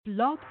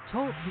Blog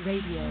Talk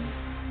Radio.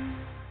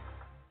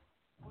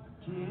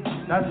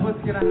 That's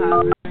what's gonna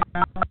happen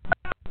now.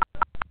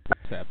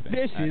 What's happening?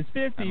 This is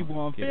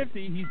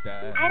 5150. He's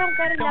back. I don't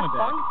got He's enough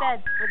coming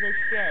back. bunk beds for this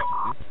shit.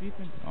 Is this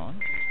even on?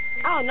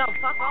 Oh no,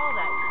 fuck all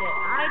that shit.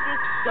 I just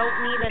don't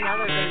need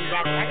another thing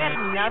yet. I got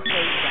enough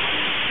things yet.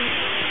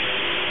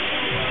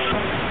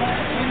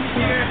 In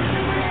here,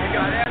 we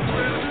got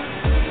absolute.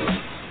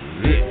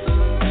 This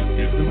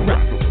is the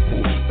Rapper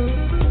Report.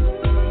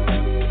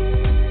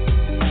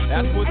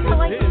 That's what I this got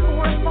like is. 4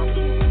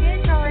 fucking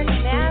kids already,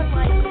 man.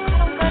 Like, I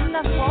don't got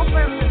enough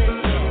welfare for this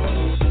shit.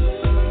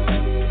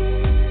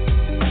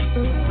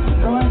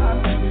 Do I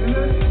have to do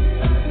this?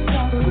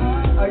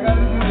 I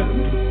gotta do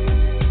this.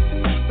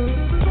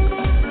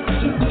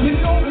 Just get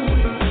it over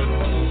with.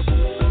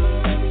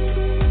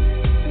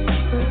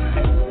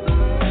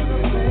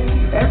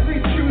 Every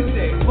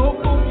Tuesday,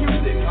 local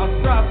music on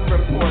Rapper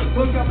Report.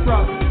 Look up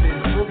Rapper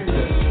Report. We'll be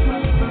there.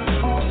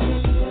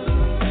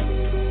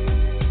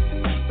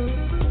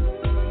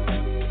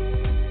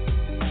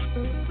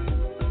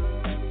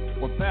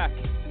 We're back.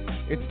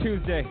 It's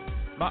Tuesday.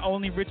 My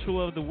only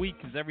ritual of the week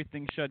is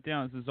everything shut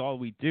down. This is all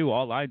we do,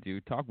 all I do.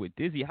 Talk with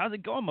Dizzy. How's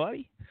it going,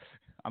 buddy?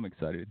 I'm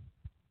excited.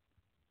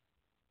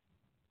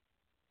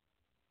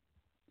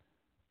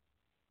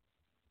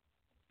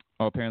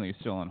 Oh, apparently you're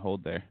still on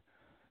hold there.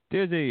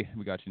 Dizzy,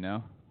 we got you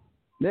now.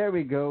 There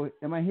we go.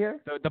 Am I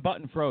here? The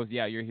button froze.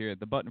 Yeah, you're here.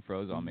 The button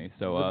froze on me.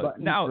 So The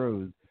button now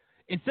froze.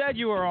 it said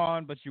you were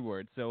on, but you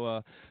weren't.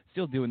 So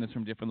still doing this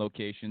from different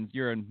locations.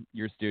 You're in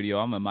your studio.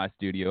 I'm in my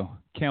studio.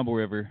 Campbell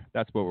River.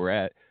 That's where we're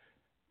at.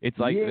 It's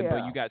like, Yeah.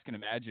 but you guys can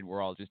imagine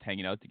we're all just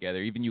hanging out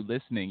together. Even you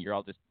listening, you're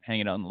all just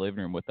hanging out in the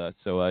living room with us.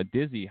 So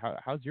Dizzy,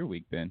 how's your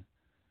week been?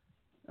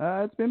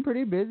 It's been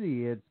pretty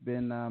busy. It's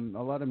been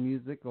a lot of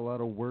music, a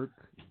lot of work,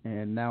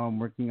 and now I'm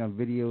working on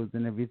videos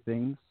and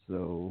everything.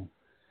 So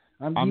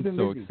I'm keeping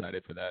so busy.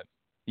 excited for that.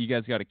 You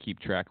guys got to keep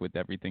track with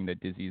everything that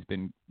Dizzy's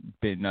been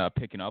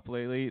picking up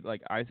lately.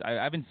 Like I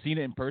haven't seen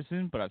it in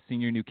person, but I've seen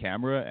your new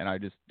camera, and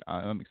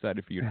I'm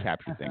excited for you to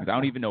capture things. I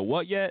don't even know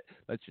what yet.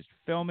 Let's just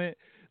film it.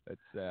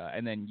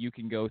 And then you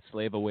can go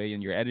slave away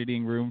in your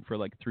editing room for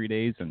like 3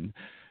 days, and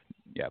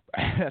yeah,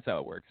 that's how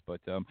it works. But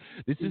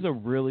this is a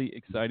really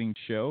exciting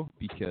show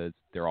because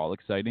they're all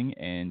exciting,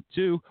 and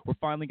two, we're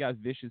finally got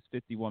Vicious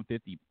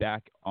 5150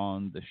 back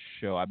on the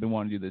show. I've been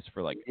wanting to do this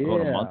for like about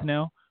a month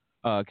now,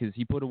 because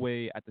he put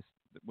away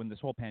when this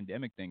whole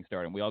pandemic thing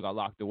started, and we all got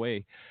locked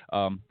away.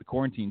 The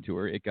quarantine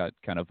tour, it got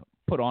kind of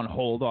put on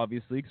hold,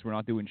 obviously, because we're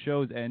not doing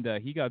shows, and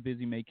he got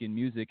busy making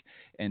music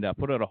and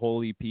put out a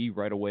whole EP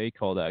right away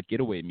called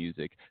Getaway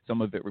music.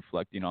 Some of it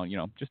reflecting on,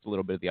 just a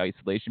little bit of the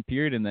isolation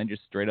period, and then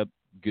just straight up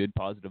good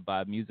positive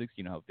vibe music.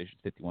 You know how Vicious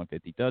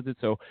 5150 does it.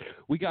 So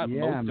we got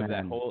most of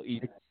that whole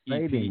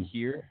EP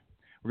here.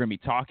 We're gonna be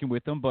talking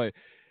with him, but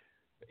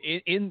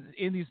in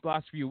these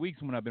last few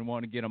weeks when I've been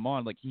wanting to get him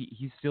on, like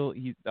he's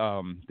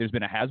there's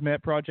been a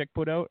hazmat project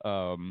put out,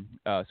 so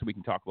we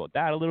can talk about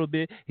that a little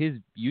bit. His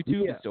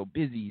YouTube is so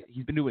busy.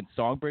 He's been doing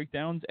song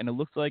breakdowns, and it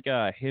looks like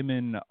him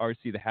and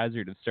RC the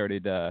Hazard have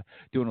started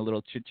doing a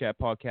little chit chat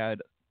podcast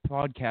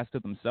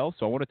of themselves.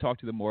 So I want to talk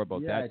to them more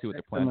about that, see what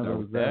their plans are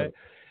with that.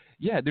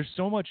 Yeah, there's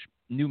so much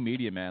new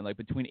media, man. Like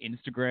between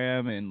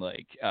Instagram and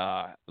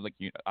I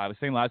was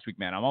saying last week,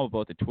 man, I'm all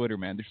about the Twitter,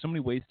 man. There's so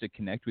many ways to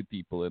connect with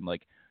people and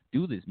like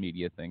do this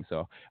media thing.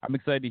 So I'm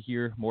excited to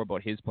hear more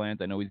about his plans.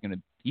 I know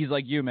he's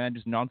like you, man,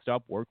 just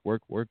nonstop work,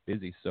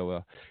 busy.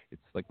 So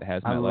it's like the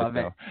hazmat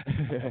lifestyle.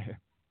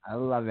 I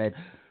love it.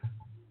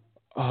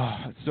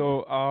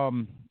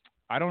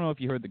 I don't know if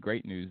you heard the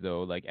great news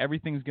though. Like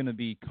everything's gonna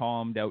be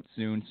calmed out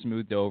soon,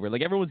 smoothed over.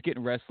 Like everyone's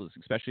getting restless,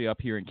 especially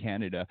up here in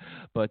Canada.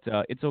 But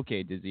it's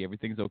okay, Dizzy.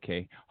 Everything's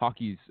okay.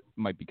 Hockey's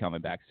might be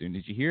coming back soon.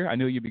 Did you hear? I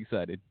know you'd be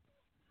excited.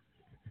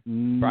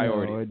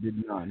 Priority. No, I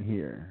did not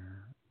hear.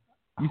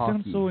 You sound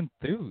Hockey. so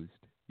enthused.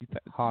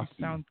 Hockey.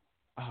 You sound.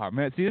 Oh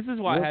man, see, this is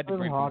why I had to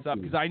bring this up,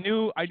 hockey? because I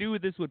knew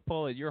this would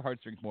pull at your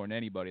heartstrings more than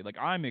anybody. Like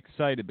I'm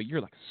excited, but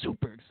you're like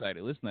super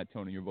excited. Listen to that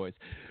tone in your voice.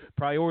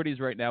 Priorities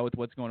right now with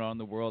what's going on in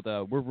the world.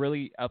 We're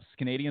really us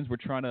Canadians. We're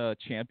trying to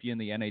champion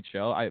the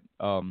NHL.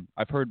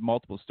 I've heard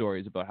multiple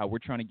stories about how we're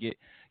trying to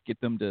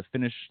get them to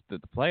finish the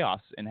playoffs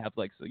and have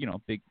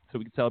big, so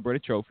we can celebrate a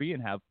trophy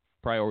and have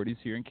priorities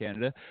here in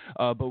Canada,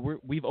 but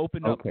we've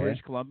opened up British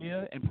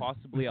Columbia and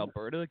possibly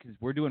Alberta because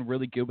we're doing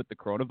really good with the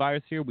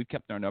coronavirus here. We've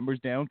kept our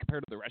numbers down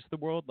compared to the rest of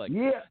the world. Like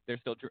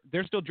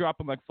they're still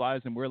dropping like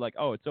flies, and we're like,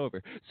 oh, it's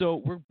over.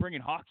 So we're bringing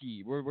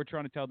hockey. We're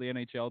trying to tell the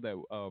NHL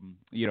that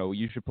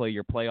you should play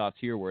your playoffs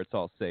here where it's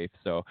all safe.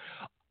 So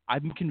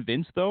I'm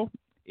convinced though.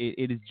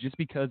 It is just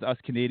because us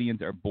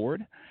Canadians are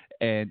bored.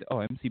 And,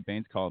 MC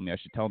Bain's calling me. I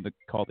should tell him to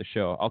call the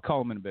show. I'll call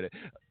him in a bit. Do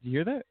you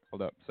hear that?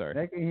 Hold up. Sorry.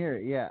 I can hear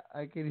it. Yeah,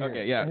 I can hear it.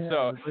 Okay, yeah.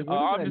 So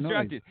I'm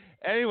distracted.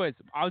 Anyways,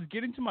 I was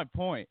getting to my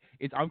point.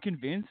 I'm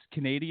convinced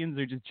Canadians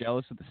are just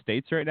jealous of the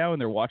States right now,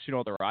 and they're watching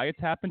all the riots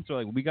happen.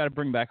 So, we got to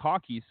bring back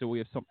hockey so we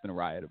have something to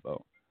riot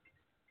about.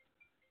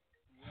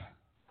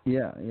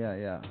 Yeah.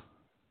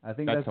 I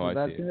think that's how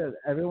I see it.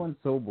 Everyone's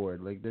so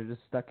bored. Like, they're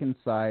just stuck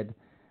inside.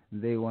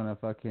 they want to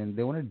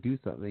do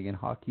something, and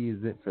hockey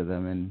is it for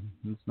them, and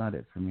it's not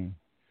it for me.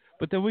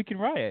 But then we can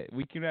riot.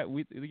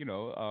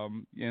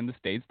 In the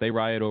States, they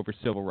riot over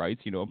civil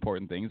rights,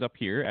 important things. Up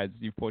here, as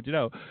you pointed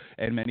out,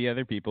 and many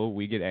other people,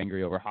 we get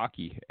angry over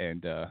hockey.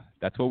 And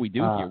that's what we do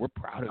here. We're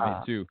proud of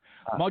it, too.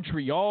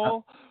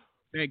 Montreal,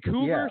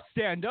 Vancouver,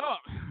 stand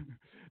up.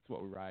 That's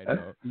what we riot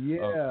about.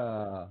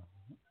 Yeah.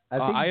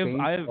 I think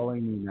Bane's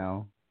calling me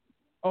now.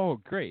 Oh,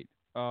 great.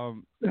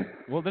 Well,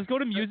 let's go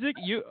to music.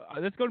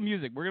 Let's go to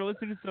music. We're going to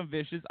listen to some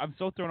Vicious. I'm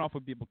so thrown off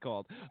when people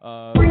called.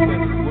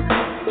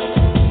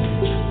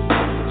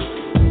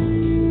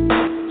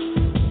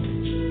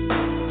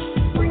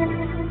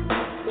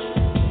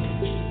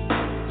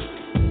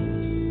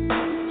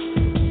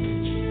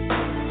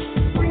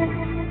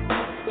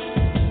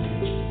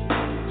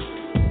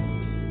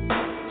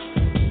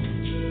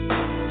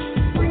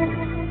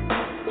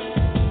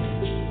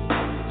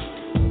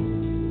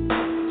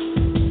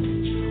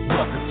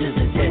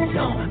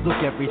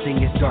 Look,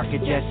 everything is dark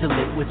and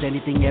desolate. Was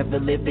anything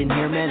ever living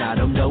here, man? I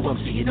don't know, I'm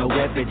seeing no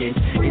evidence.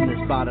 In the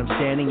spot I'm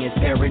standing is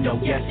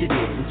paranoid, yes it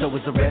is. And so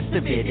is the rest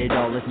of it, it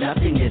all is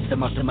nothingness.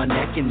 I'm up to my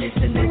neck in this,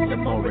 and there's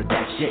some more of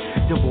that shit.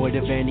 Devoid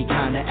of any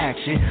kind of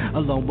action.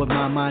 Alone with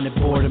my mind and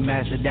boredom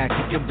as an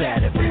active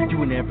combative.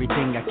 Doing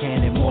everything I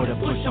can and more to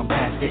push on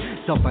past it.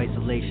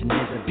 Self-isolation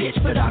is a bitch,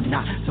 but I'm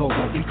not, so I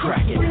won't be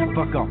cracking.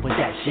 Fuck off with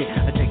that shit.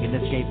 I take an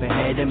escape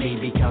ahead of me,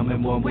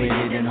 becoming one with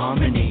it in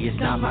harmony. It's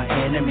not my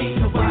enemy,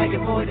 so I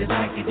avoid it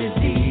like a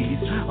disease.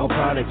 All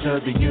products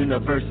of the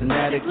universe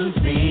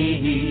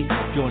inadequacy.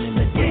 Joining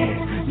the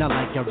dance, not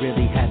like I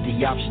really had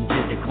the option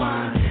to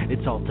decline.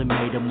 It's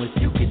ultimatum with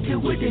you can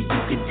do it and you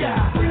can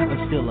die.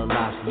 I'm still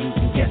alive, so you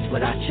can guess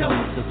what I chose.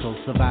 A sole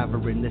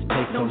survivor in this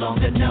place, no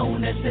longer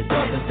known as the dead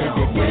zone.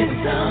 Welcome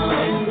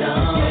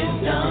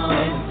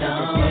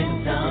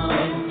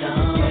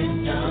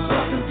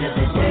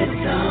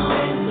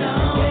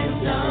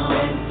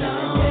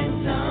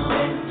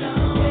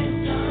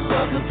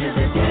to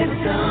the dead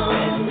zone. Welcome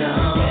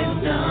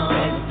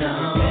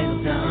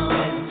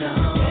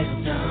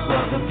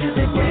to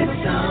the dead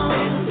zone.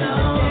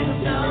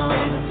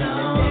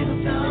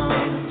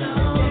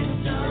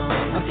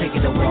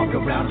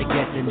 Around to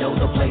get to know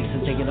the place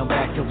and thinking I'm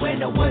back to when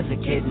I was a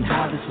kid and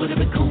how this would have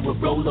been cool with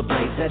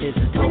rollerblades. That is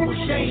a total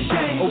shame.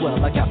 Oh well,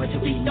 I got my to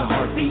beat the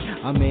heartbeat.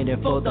 I'm in it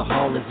for the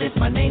haul as if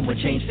my name would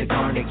change to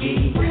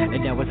Carnegie.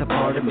 And now it's a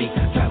part of me,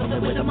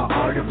 traveling within my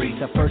arteries.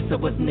 At first it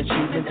was an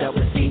achievement that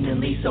was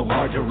seemingly so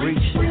hard to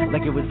reach.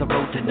 Like it was the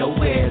road to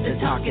nowhere the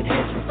talking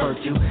heads refer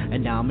to.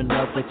 And now I'm in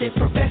love with it,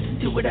 professing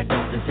to it I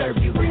don't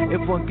deserve you.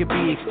 If one could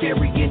be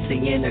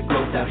experiencing inner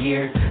growth out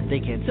here,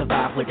 they can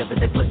survive whatever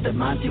they put their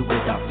mind to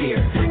without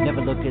fear.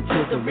 Never look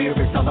into the rear,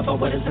 it's all about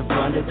what is in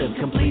front of them.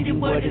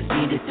 Completing what is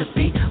needed to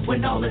be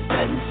when all is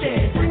said and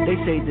said. They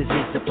say this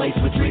is the place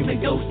where dreaming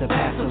ghosts have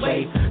passed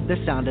away. That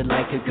sounded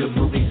like a good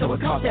movie, so I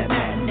called that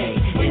matinee.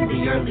 In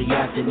the early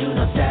afternoon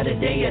on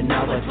Saturday, and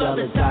now as well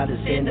as out of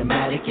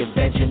cinematic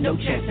invention. No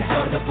chance to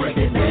have to break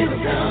it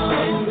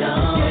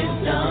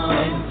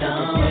Welcome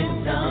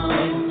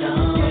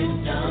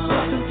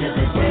to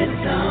the dead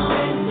zone.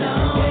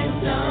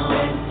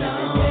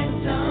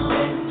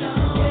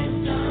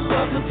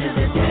 Welcome to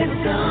the dead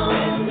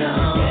zone.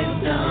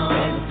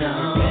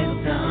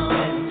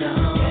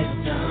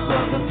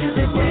 Welcome to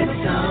the dead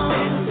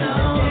zone.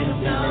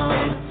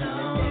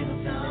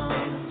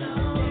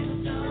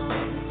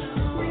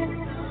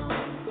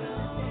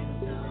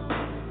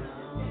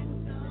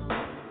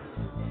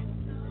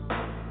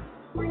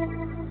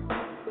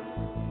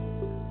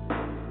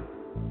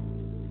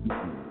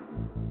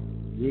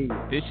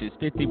 Yeah. Vicious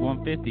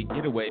 5150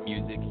 Getaway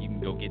music. You can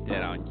go get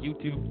that on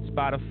YouTube,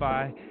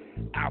 Spotify,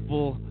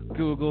 Apple,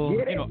 Google,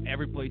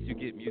 every place you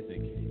get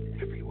music.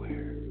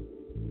 Everywhere.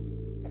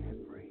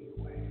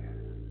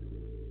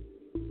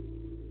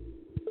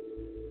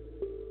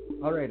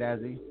 All right,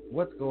 Azzy,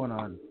 what's going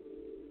on?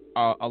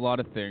 A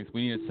lot of things.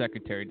 We need a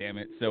secretary, damn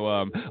it. So,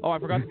 I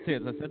forgot to say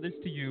this. I said this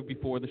to you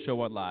before the show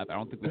went live. I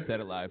don't think we said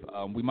it live.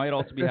 We might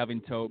also be having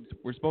Tobes.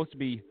 We're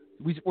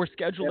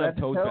scheduled to have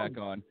Tobes back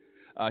on.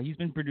 He's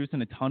been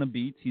producing a ton of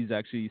beats. He's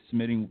actually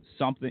submitting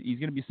something. He's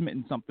going to be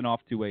submitting something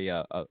off to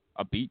a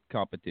beat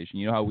competition.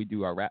 You know how we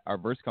do our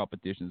verse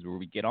competitions where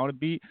we get on a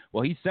beat?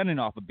 Well, he's sending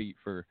off a beat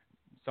for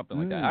something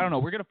like that. I don't know.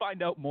 We're going to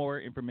find out more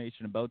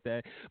information about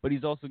that. But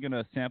he's also going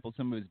to sample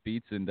some of his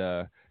beats and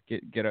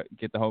get the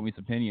homies'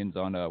 opinions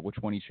on which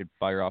one he should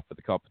fire off for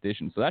the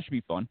competition. So that should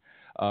be fun.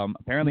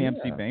 Apparently,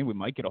 MC Bane, we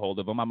might get a hold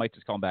of him. I might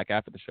just call him back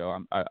after the show.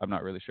 I'm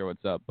not really sure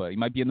what's up, but he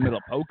might be in the middle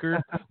of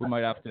poker. We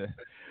might have to.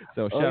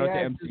 So shout out to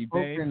MC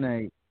Bane.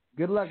 Night.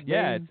 Good luck, Bane.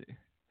 Yeah.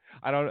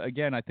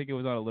 I think it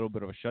was on a little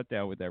bit of a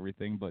shutdown with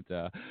everything, but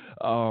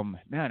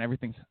man,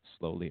 everything's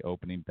slowly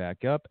opening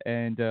back up.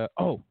 And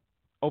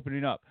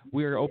opening up.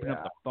 We are opening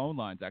up the phone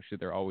lines. Actually,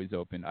 they're always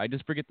open. I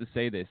just forget to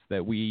say this,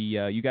 that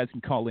you guys can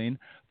call in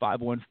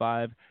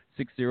 515-646-8255.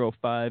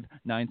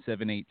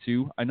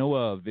 605-9782. I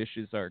know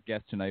Vicious, our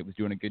guest tonight, was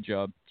doing a good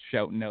job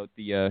shouting out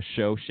the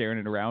show, sharing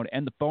it around,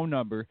 and the phone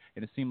number,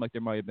 and it seemed like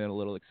there might have been a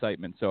little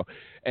excitement. So,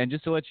 and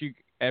just to let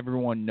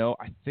everyone know,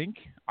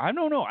 I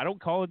don't know, I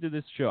don't call into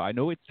this show. I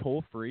know it's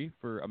toll free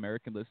for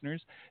American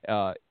listeners.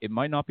 It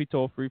might not be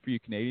toll free for you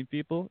Canadian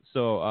people.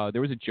 So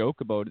there was a joke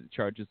about it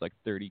charges like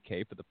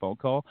 $30K for the phone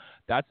call.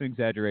 That's an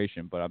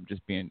exaggeration, but I'm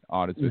just being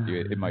honest with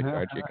you. It might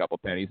charge you a couple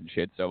pennies and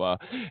shit. So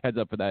heads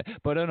up for that.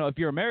 But I don't know, if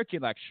you're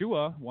American like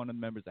Shua, one of the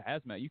members of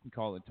Hazmat, you can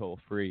call in toll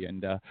free.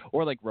 And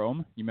or like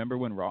Rome, you remember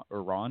when Ron?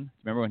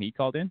 Remember when he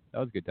called in? That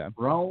was a good time.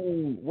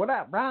 Ron, what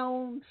up,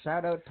 Ron?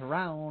 Shout out to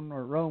Ron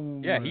or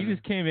Rome. Yeah, he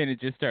just came in and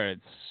just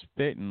started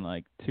spitting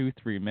like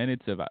 2-3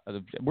 minutes of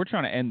we're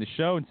trying to end the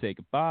show and say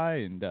goodbye,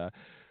 and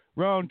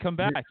Ron, come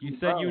back. You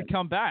said you would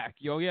come back.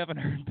 We haven't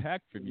heard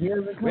back from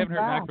you. We haven't heard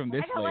back from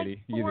this I got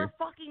lady like 4 either.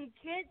 fucking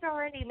kids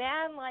already,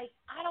 man. Like,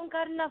 I don't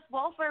got enough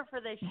welfare for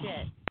this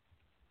shit.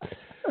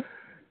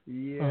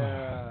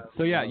 Yeah.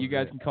 So yeah, you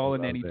guys can call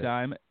in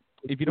anytime.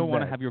 If you don't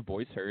want to have your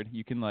voice heard,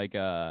 you can like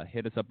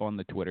hit us up on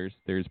the Twitters.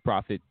 There's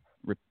Prophet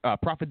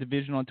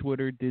Division on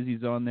Twitter,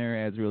 Dizzy's on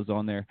there, Azrael's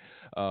on there.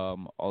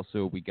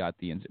 Also, we got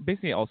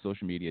basically all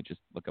social media. Just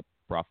look up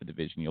Prophet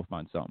Division, you'll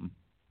find something.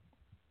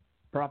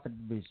 Prophet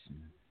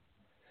Division.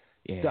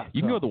 Yeah,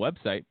 you can go to the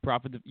website.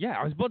 Yeah,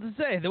 I was about to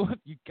say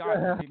you got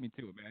to beat me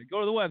to it, man. Go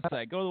to the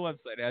website.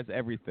 It has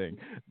everything.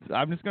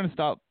 I'm just gonna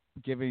stop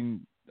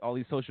giving all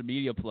these social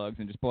media plugs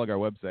and just plug our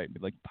website and be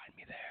like, find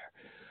me there.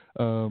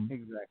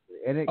 Exactly.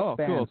 And it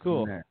expands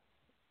cool. from there.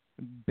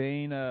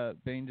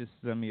 Bane just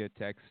sent me a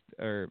text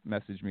or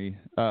message me.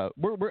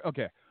 We're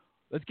okay.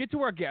 Let's get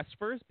to our guests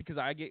first because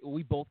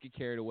we both get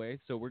carried away.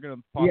 So we're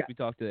gonna possibly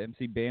talk to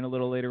MC Bane a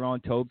little later on,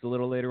 Tobes a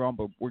little later on,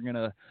 but we're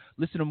gonna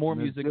listen to more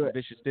music of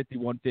Vicious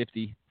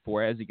 5150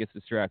 for as he gets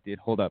distracted.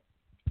 Hold up.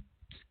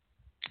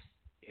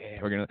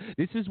 Yeah,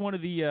 this is one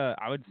of the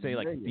I would say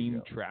like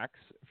theme tracks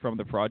from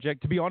the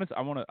project. To be honest,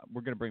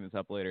 we're gonna bring this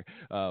up later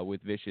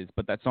with Vicious,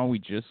 but that song we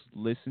just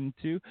listened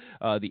to,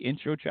 the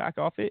intro track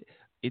off it.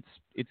 It's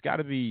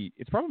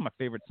probably my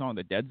favorite song,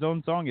 the Dead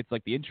Zone song. It's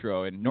like the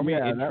intro, and normally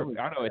I don't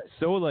know, it's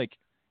so like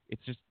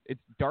it's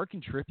dark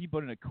and trippy,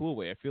 but in a cool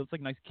way. It feels like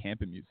nice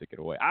camping music in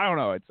a way. I don't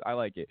know, I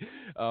like it.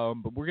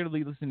 But we're gonna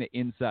be listening to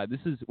Inside. This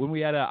is when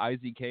we had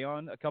IZK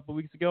on a couple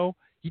weeks ago.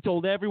 He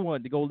told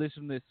everyone to go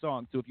listen to this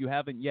song. So if you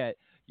haven't yet,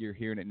 you're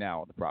hearing it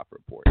now on the Prophet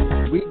Report.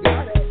 We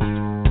got it.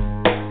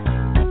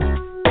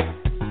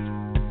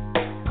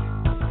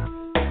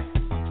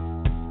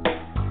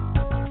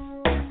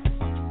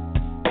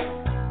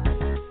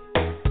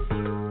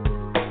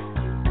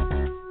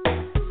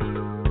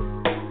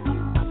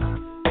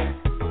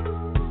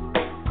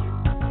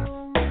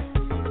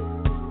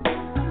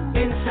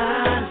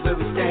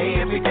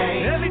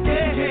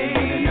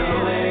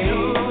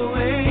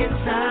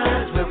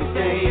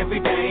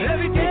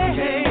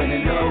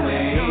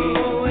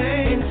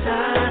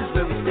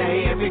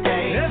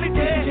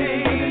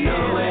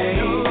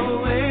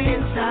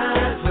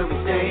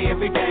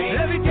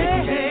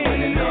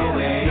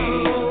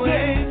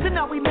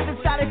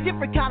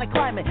 Kind of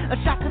climate, a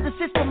shock to the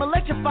system,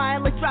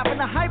 electrifying like dropping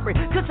a hybrid.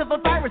 Cause of a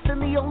virus,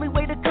 and the only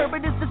way to curb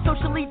it is to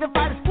socially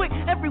divide us quick.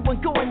 Everyone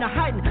going to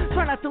hiding.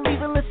 Try not to leave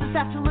unless it's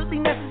absolutely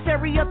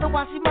necessary.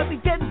 Otherwise, you might be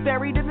dead and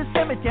buried in the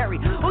cemetery.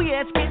 Oh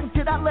yeah, it's getting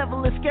to that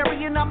level. It's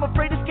scary, and I'm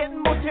afraid it's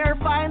getting more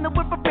terrifying than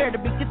we're prepared to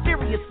be. Cause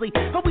seriously,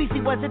 how easy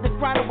was it to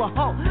grind to a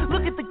halt?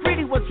 Look at the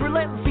greedy ones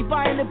relentlessly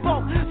buying in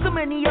bulk. So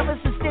many of us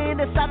are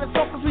staying inside us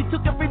all cause we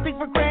took everything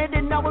for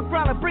granted. Now we're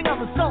trying to bring on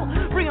the soul,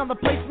 bring on the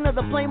placing of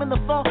the flame and the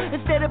fall.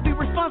 Instead of be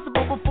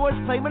responsible before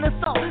it's claiming us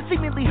all.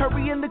 Seemingly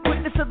hurrying the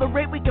quickness of the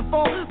rate we can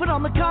fall. But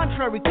on the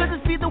contrary, could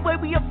this be the way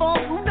we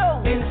evolve? Who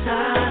knows?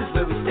 Inside's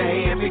where we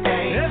stay every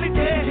day. Every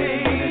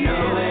day.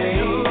 No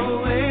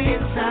way.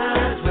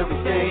 Inside's where we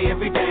stay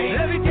every day.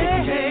 Every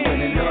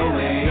day. No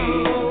way.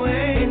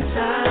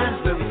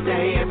 Inside's where we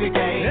stay every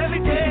day. Every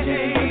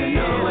day.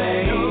 No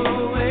way.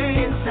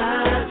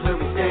 Inside's where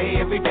we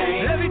stay every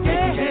day. Every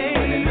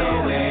day.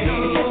 No way.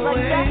 Just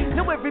like that.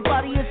 No,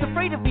 everybody is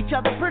afraid of each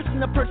other.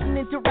 Person-to-person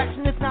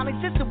interaction is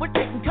non-existent. We're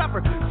taking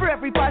cover for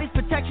everybody's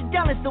protection.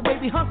 Down is the way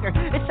we hunker.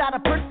 It's not a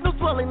personal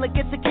dwelling like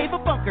it's a cave or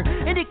bunker.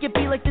 And it can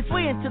be like this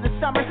way into the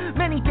summer.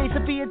 Many days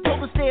of being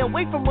told to stay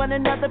away from one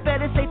another.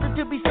 Better safer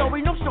to be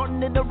sorry. No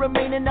shortening the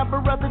remaining number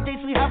of the days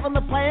we have on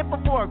the planet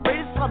before our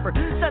greatest slumber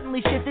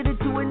suddenly shifted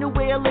into a new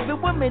way of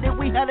living. 1 minute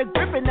we had a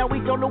grip and now we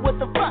don't know what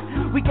the fuck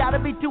we gotta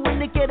be doing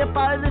to get up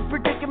out of this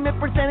predicament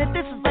presented.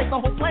 This is like the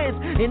whole plan's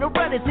in a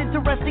run. It's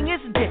interesting,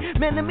 isn't it?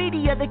 Man, the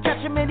media, they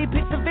catch many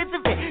pics of it.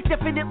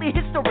 Definitely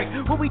history.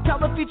 When we tell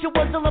the future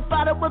what's all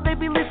about it, will they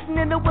be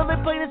listening or will they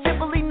plain and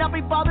simply not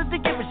be bothered to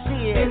give a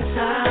shit?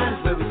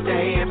 Inside's where we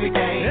stay every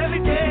day. Every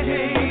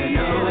day.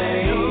 No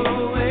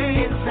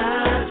way.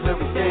 Inside's where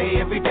we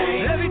stay every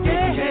day. Every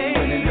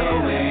day.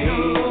 No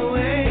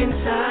way.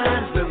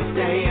 Inside's where we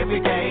stay every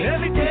day.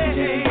 Every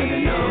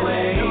day. No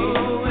way.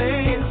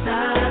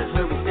 Inside's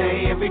where we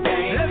stay every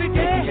day. Every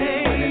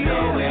day.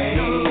 No way.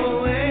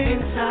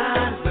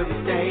 Inside's where we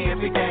stay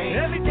every day.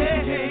 Every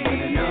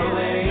day. No way.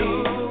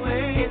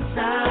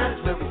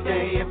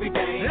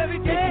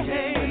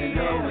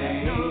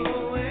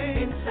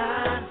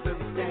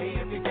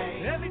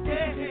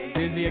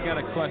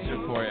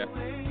 question for you.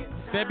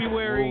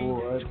 February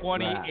What's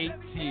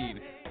 2018.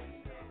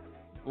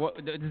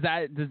 What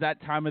does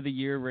that time of the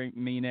year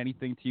mean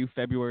anything to you?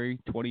 February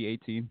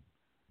 2018.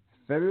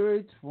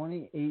 February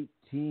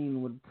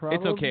 2018 would probably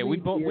It's okay. We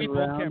both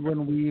around can't.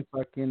 when we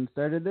fucking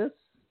started this.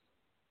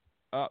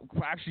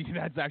 Actually,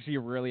 that's actually a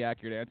really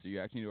accurate answer.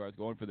 You actually knew where I was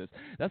going for this.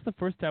 That's the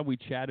first time we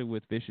chatted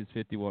with Vicious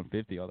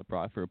 5150 on the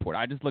Profit Report.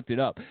 I just looked it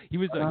up. He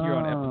was here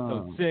on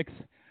episode 6.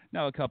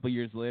 Now, a couple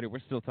years later,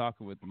 we're still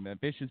talking with him, man.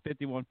 Vicious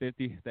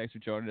 5150, thanks for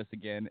joining us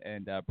again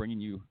and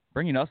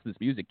bringing us this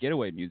music,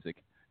 Getaway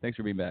music. Thanks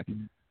for being back.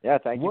 Yeah,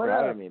 thank you for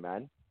having me,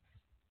 man.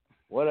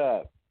 What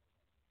up?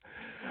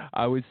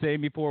 I was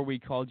saying before we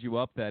called you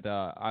up that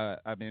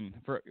I've been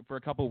for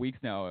a couple of weeks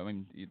now. I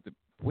mean,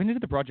 when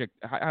did the project?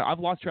 I've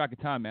lost track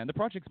of time, man. The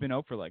project's been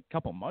out for like a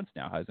couple months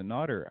now, has it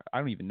not? Or I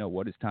don't even know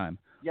what is time.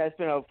 Yeah, it's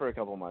been out for a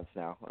couple months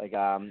now. Like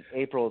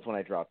April is when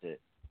I dropped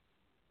it.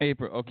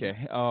 April,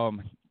 okay.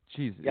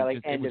 Jeez. Yeah,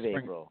 like end of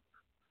April.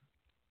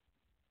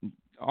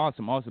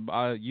 Awesome.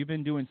 You've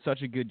been doing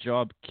such a good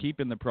job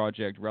keeping the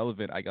project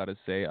relevant, I gotta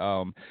say.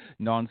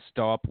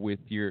 Nonstop with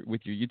your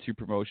YouTube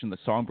promotion, the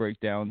song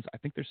breakdowns. I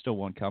think there's still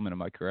one coming.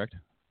 Am I correct?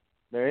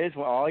 There is.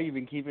 Well, you've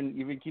been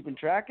keeping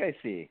track. I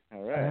see.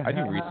 All right. I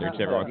do research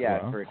every once in a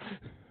while.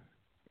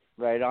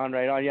 Right on.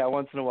 Yeah,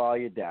 once in a while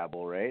you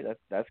dabble, right?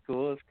 That's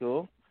cool. That's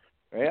cool.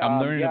 Right. I'm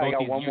learning about I got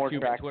these one more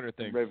YouTube track and Twitter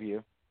things.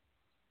 Review.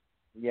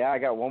 Yeah, I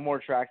got one more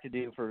track to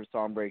do for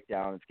song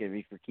breakdown. It's gonna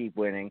be for Keep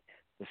Winning,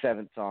 the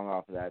 7th song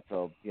off of that.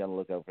 So be on the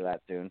lookout for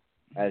that soon,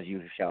 as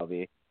you shall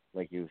be,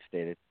 like you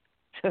stated.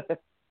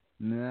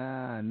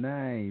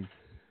 Nice.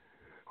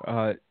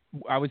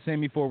 I was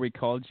saying before we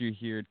called you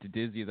here to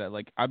Dizzy that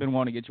like I've been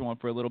wanting to get you on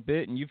for a little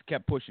bit, and you've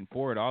kept pushing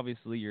forward.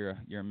 Obviously, you're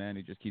a man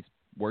who just keeps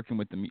working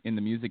with in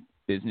the music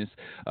business.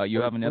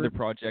 You have another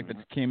project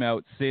that came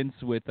out since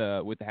with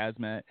the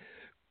Hazmat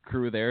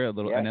crew there,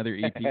 another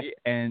EP,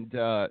 and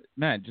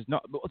man, just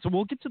not. So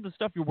we'll get to the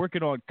stuff you're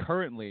working on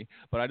currently,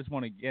 but I just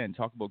want to again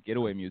talk about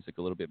Getaway music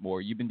a little bit more.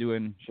 You've been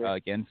doing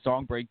again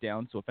song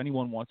breakdown. So if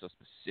anyone wants a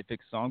specific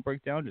song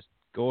breakdown, just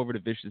go over to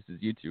Vicious's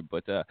YouTube.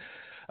 But a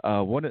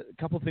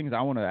couple of things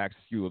I want to ask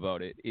you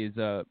about it is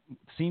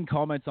seeing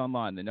comments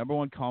online. The number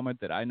one comment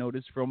that I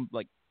noticed from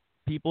like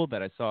people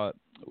that I saw,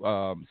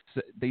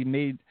 they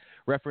made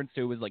reference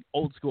to was like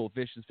old school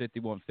Vicious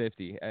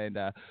 5150. And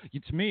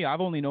to me,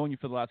 I've only known you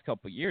for the last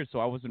couple of years, so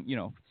I wasn't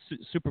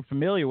super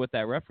familiar with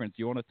that reference.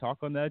 Do you want to talk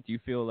on that? Do you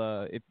feel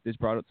if this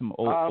brought up some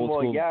old school?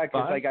 Well, yeah,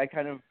 because vibes? like I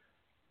kind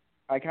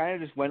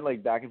of just went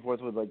like back and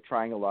forth with like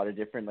trying a lot of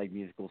different like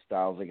musical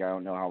styles. Like I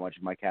don't know how much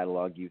of my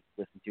catalog you've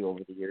listened to over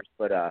the years,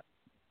 but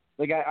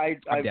like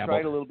I've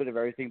tried a little bit of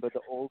everything. But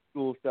the old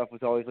school stuff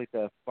was always like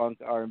the funk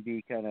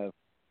R&B kind of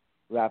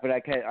rap. And I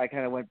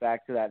kind of went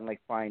back to that and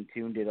like fine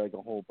tuned it like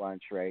a whole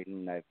bunch, right?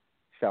 And I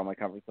found my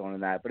comfort zone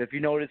in that. But if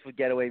you notice with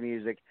Getaway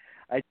music,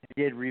 I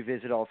did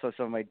revisit also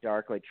some of my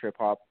dark like trip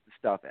hop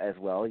stuff as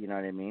well. You know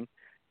what I mean?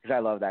 Because I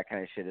love that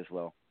kind of shit as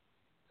well.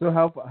 So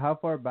how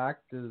far back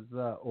does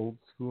old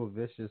school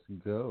Vicious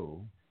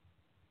go?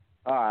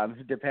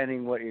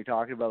 Depending what you're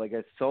talking about, like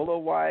solo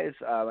wise,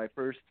 my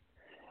first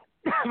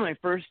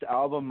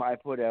album I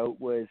put out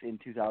was in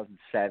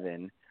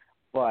 2007,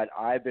 but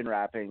I've been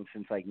rapping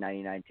since like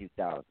 99,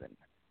 2000.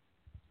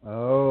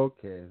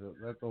 Okay, so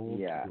that's old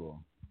school.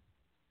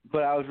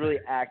 But I was really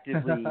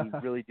actively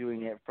really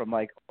doing it from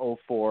like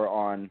 04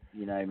 on,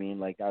 you know what I mean?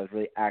 Like I was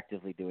really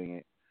actively doing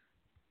it.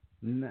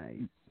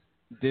 Nice.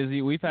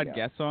 Dizzy, we've had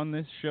guests on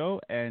this show,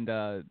 and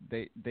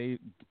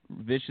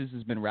Vicious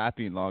has been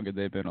rapping longer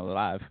than they've been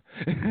alive.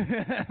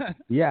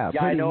 Yeah,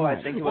 I know. Much.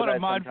 I think what about a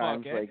that mind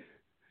sometimes. fuck, eh? Like,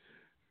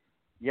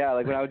 yeah,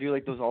 like when I would do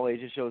like those all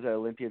ages shows at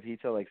Olympia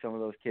Pizza, like some of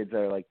those kids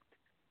are like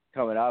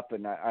coming up,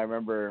 and I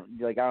remember,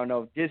 like I don't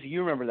know, Dizzy,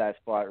 you remember that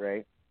spot,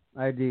 right?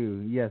 I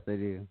do. Yes, I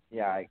do.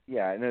 Yeah.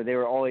 And they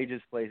were all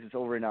ages places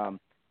over in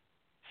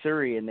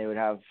Surrey, and they would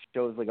have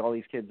shows like all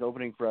these kids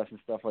opening for us and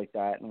stuff like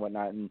that and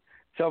whatnot. And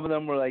some of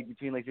them were like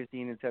between like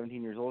 15 and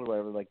 17 years old or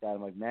whatever like that.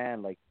 I'm like,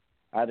 man, like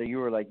either you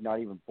were like not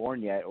even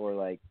born yet, or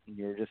like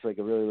you were just like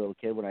a really little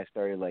kid when I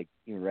started like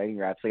even writing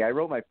raps. Like I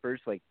wrote my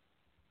first like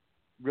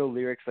real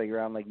lyrics like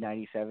around like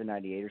 97,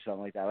 98 or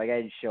something like that. Like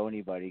I didn't show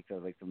anybody because I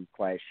was like some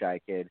quiet,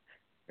 shy kid.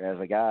 And I was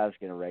like, I was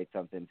gonna write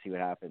something, see what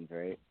happens,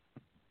 right?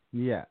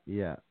 Yeah.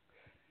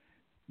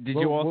 Did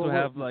you also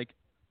have like?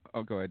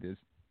 Oh, go ahead, Diz.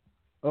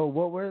 Oh,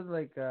 what were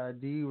like?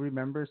 Do you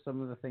remember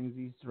some of the things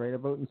you used to write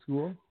about in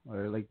school,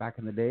 or like back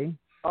in the day?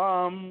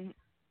 No,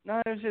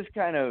 it was just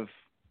kind of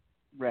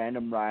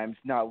random rhymes,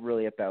 not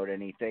really about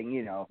anything,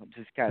 you know,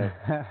 just kind of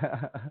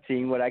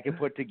seeing what I could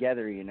put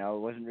together, you know. It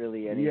wasn't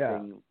really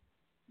anything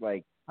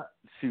like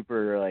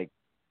super like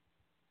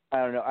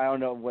I don't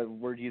know what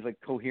word to use,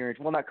 like coherent.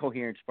 Well, not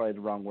coherent is probably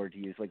the wrong word to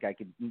use. Like I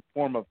could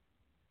form a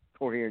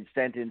coherent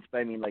sentence, but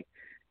I mean like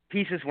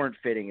pieces weren't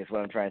fitting is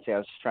what I'm trying to say. I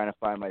was just trying to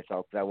find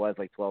myself because I was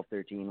like 12,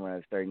 13 when I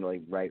was starting to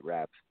like write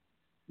raps.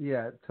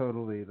 Yeah,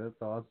 totally.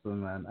 That's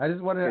awesome, man. I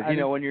just want to, you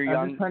know, when you're young,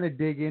 I'm just trying to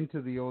dig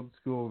into the old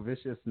school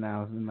Vicious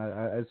now, and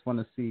I just want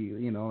to see,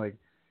 you know, like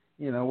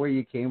where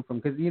you came from,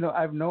 because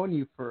I've known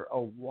you for a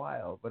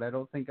while, but I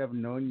don't think I've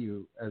known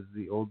you as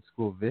the old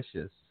school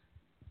Vicious.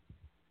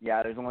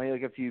 Yeah, there's only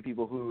like a few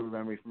people who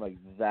remember me from like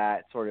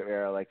that sort of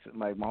era. Like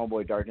my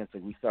homeboy Darkness,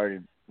 like we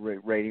started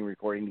writing,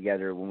 recording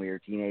together when we were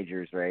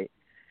teenagers, right?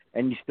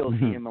 And you still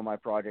see him on my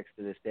projects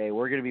to this day.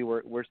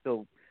 We're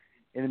still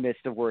in the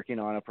midst of working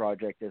on a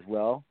project as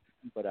well,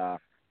 but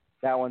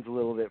that one's a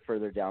little bit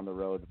further down the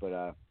road.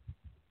 But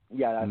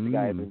yeah, that's the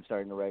guy I've been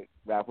starting to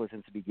rap with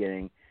since the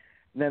beginning.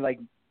 And then like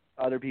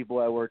other people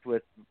I worked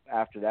with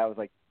after that was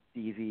like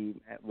DZ,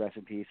 rest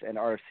in peace, and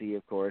RC,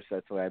 of course.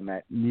 That's what I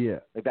met. Yeah.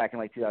 Like back in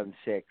like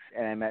 2006,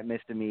 and I met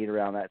Mr. Mead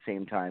around that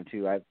same time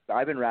too.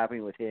 I've been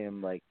rapping with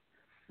him like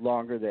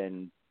longer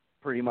than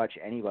pretty much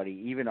anybody,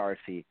 even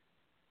RC.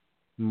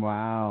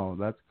 Wow,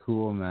 that's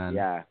cool, man.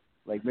 Yeah,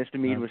 like Mr.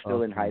 Mead was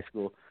still in high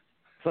school.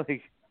 It's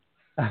like,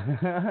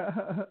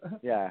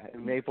 yeah,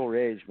 in Maple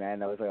Ridge, man.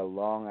 That was like a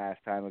long ass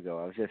time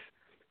ago. I was just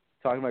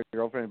talking to my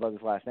girlfriend about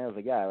this last night. I was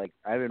like, yeah, like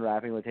I've been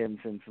rapping with him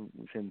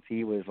since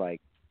he was like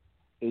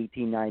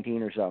 18,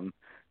 19 or something.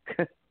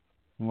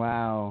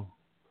 Wow.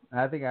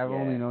 I think I've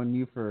only known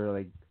you for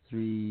like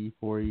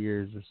 3-4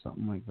 years or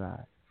something like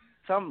that.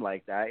 Something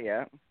like that,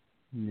 yeah.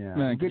 Yeah.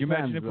 Man, could you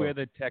imagine if we had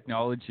the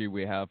technology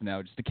we have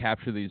now just to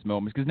capture these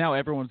moments? Because now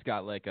everyone's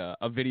got like a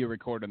video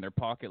recorder in their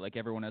pocket. Like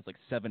everyone has like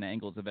 7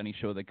 angles of any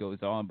show that goes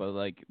on. But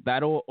like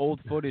that old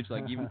footage,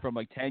 like even from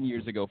like 10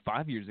 years ago,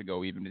 5 years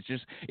ago even,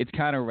 it's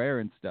kind of rare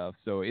and stuff.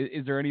 So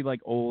is there any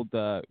like old,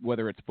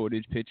 whether it's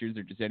footage, pictures,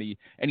 or just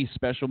any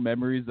special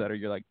memories that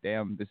you're like,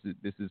 damn,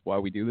 this is why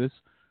we do this?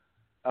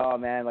 Oh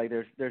man, like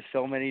there's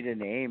so many to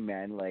name,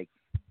 man. Like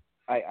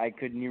I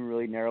couldn't even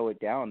really narrow it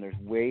down. There's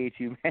way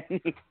too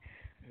many.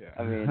 Yeah.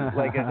 I mean,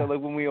 like I said, like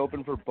when we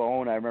opened for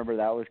Bone, I remember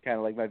that was kind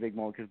of like my big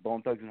moment because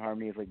Bone Thugs and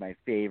Harmony is like my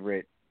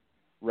favorite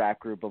rap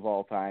group of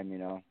all time.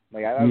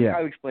 Like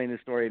I've explained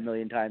this story a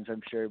million times,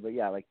 I'm sure, but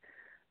yeah, like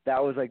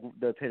that was like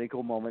the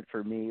pinnacle moment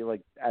for me.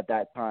 Like at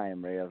that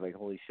time, right? I was like,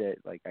 holy shit!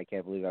 Like I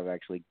can't believe I've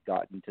actually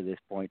gotten to this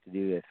point to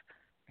do this.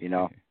 And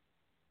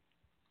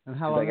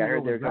how long ago I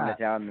heard they were was coming that?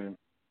 to town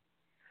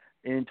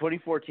in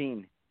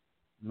 2014.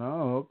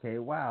 Oh, okay.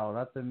 Wow,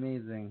 that's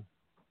amazing.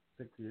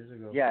 6 years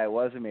ago. Yeah, it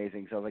was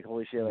amazing. So I was like,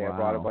 holy shit! Like wow. I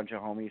brought a bunch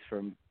of homies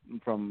from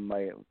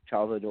my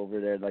childhood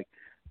over there. Like,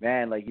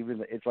 man, like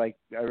it's like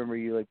I remember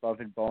you like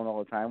bumping Bone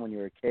all the time when you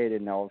were a kid,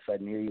 and all of a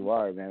sudden here you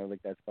are, man. I was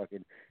like, that's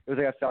fucking. It was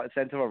like a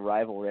sense of a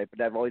rival, right?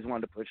 But I've always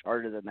wanted to push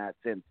harder than that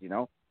since,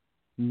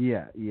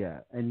 Yeah,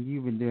 and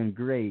you've been doing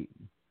great.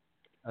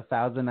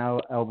 1,000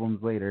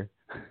 albums later.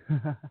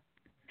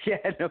 Yeah,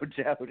 no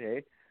doubt,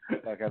 eh?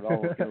 Like I'm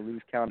almost gonna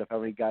lose count of how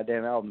many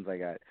goddamn albums I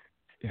got.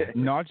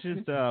 Not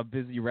just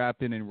busy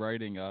rapping and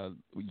writing.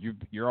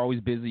 You're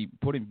always busy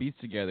putting beats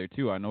together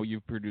too. I know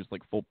you've produced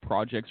like full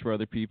projects for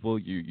other people.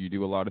 You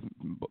do a lot of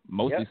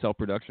mostly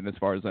self-production, as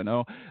far as I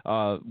know.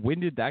 When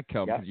did that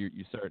come? Because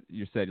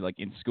you said like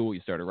in school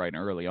you started writing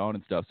early on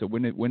and stuff. So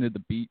when did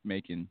the beat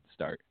making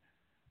start?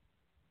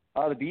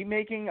 The beat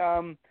making,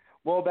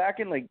 well, back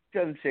in like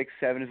 2006,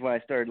 2007 is when I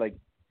started like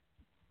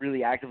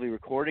really actively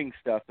recording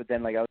stuff. But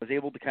then like I was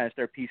able to kind of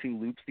start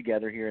piecing loops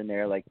together here and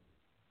there. Like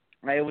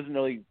I wasn't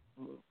really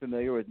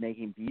familiar with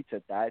making beats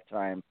at that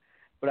time,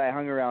 but I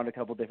hung around a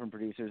couple different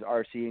producers,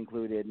 RC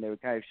included, and they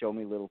would kind of show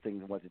me little things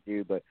and what to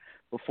do. But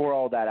before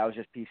all that, I was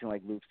just piecing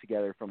like loops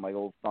together from like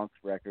old funk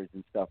records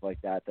and stuff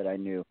like that I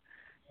knew,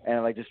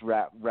 and like just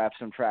rap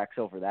some tracks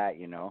over that,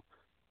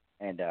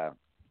 and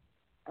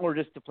or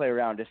just to play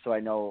around, just so I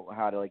know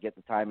how to like get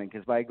the timing.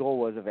 Because my goal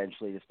was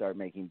eventually to start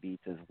making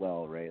beats as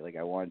well, right? Like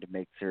I wanted to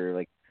make sure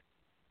like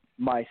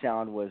my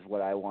sound was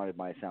what I wanted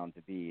my sound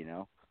to be,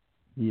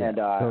 Yeah, and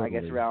totally. I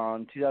guess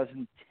around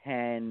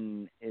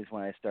 2010 is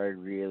when I started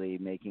really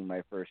making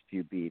my first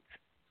few beats,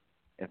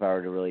 if I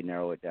were to really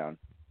narrow it down.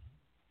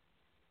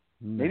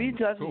 Maybe in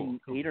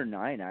 2008 or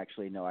 9,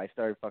 actually. No, I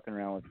started fucking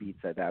around with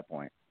beats at that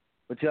point.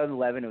 But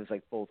 2011, it was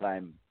like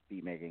full-time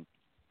beat making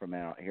from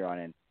here on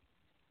in.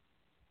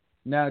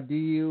 Now, do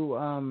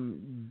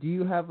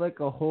you have like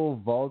a whole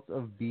vault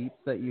of beats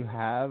that you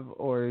have,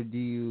 or do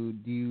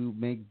you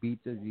make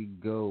beats as you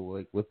go,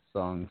 like with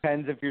songs?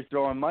 Depends if you're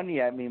throwing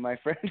money at me, my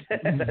friend.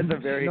 That's a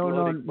very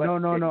no.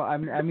 question.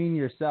 I mean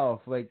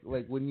yourself, like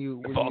when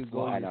you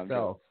go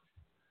yourself.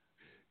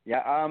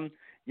 Yeah,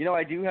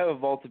 I do have a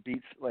vault of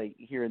beats like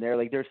here and there.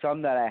 Like there's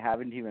some that I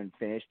haven't even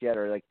finished yet,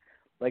 or like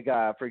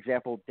for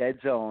example, Dead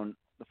Zone,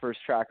 the first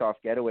track off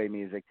Getaway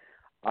music.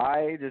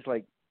 I just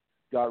like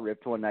got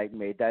ripped one night and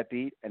made that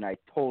beat, and I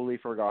totally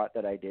forgot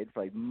that I did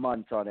for like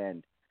months on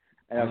end.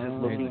 And I was just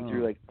looking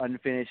through like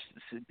unfinished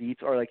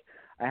beats, or like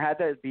I had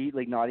that beat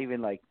like not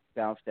even like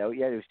bounced out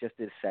yet. It was just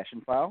this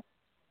session file.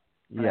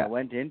 And I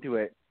went into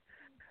it,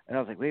 and I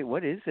was like, wait,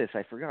 what is this?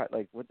 I forgot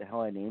like what the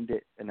hell I named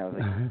it. And I was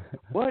like,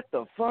 what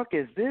the fuck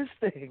is this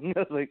thing? I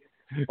was like,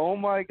 oh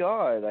my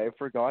God, I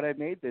forgot I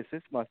made this.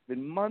 This must have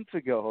been months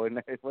ago. And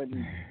I went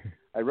and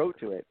I wrote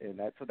to it, and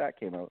that's what that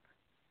came out.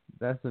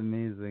 That's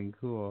amazing.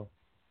 Cool.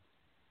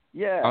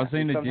 Yeah, I was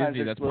saying to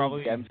Dizzy, that's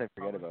probably gems I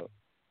forget about.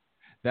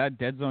 that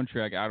Dead Zone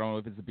track, I don't know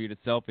if it's the beat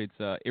itself.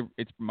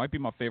 It might be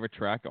my favorite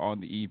track on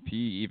the EP,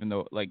 even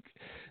though like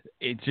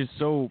it's just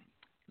so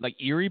like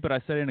eerie, but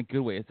I said it in a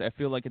good way. I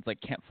feel like it's like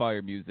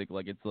campfire music.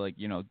 Like it's like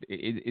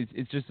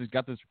it's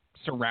got this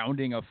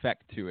surrounding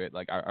effect to it.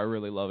 Like I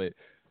really love it.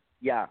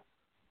 Yeah,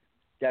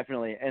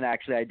 definitely. And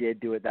actually, I did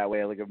do it that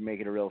way, like make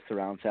it a real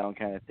surround sound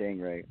kind of thing,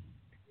 right?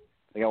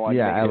 Like I wanted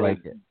to make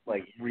like it.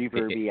 Like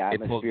reverby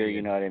atmosphere.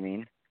 You know what I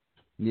mean?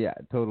 Yeah,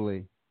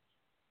 totally.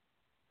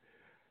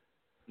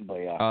 But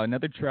yeah.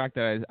 Another track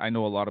that I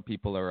know a lot of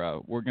people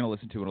are we're gonna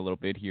listen to in a little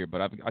bit here, but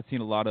I've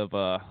seen a lot of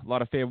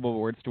favorable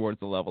words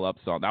towards the Level Up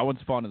song. That one's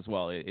fun as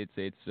well.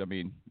 It's I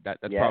mean that's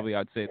probably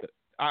I'd say that.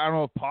 I don't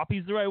know if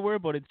poppy's the right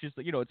word, but it's just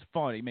it's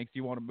fun. It makes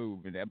you want to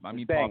move, and I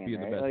mean banging, poppy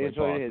in the right? best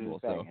like, way possible.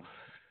 So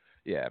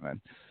yeah, man.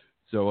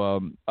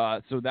 So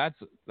so that's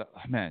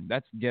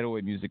that's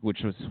Getaway music,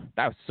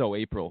 that was so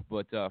April.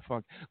 But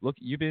fuck, look,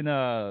 you've been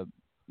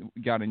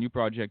got a new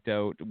project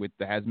out with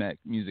the Hazmat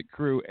Music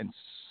crew, and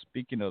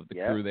speaking of the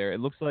crew there,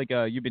 it looks like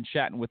you've been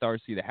chatting with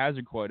RC the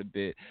Hazard quite a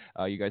bit.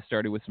 You guys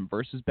started with some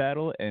versus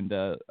battle and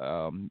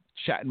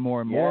chatting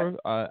more and more.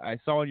 I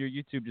saw on your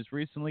YouTube just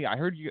recently. I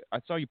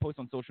saw you post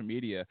on social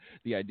media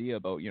the idea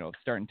about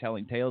starting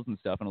telling tales and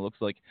stuff, and it looks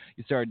like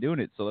you started doing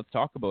it. So let's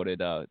talk about it.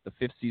 The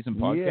 5th season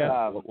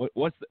podcast.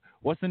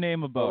 What's the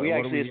name about? Well, we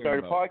actually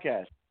started a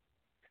podcast.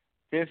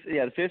 The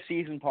 5th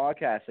season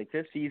podcast. Like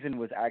 5th season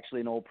was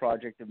actually an old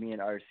project of me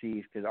and RC,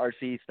 because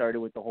RC started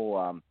with the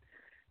whole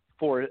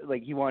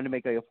he wanted to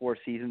make like a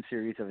 4-season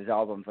series of his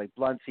albums, like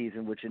Blunt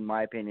Season, which in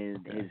my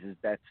opinion is his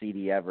best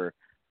CD ever,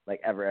 like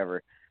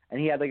ever.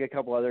 And he had like a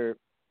couple other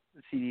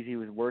CDs he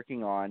was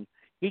working on.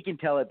 He can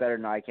tell it better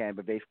than I can,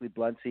 but basically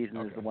Blunt Season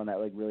is the one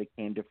that like really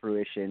came to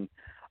fruition.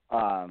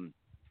 And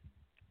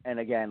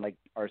again, like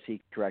RC,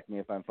 correct me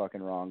if I'm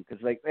fucking wrong,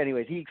 because like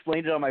anyways, he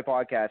explained it on my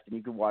podcast, and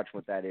you can watch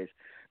what that is.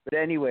 But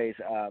anyways,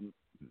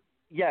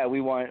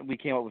 we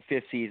came up with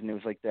 5th season. It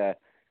was like the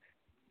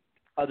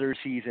other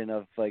season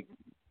of like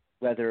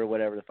weather or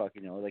whatever the fuck,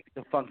 like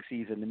the funk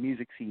season, the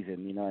music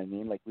season, you know what I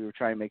mean? Like we were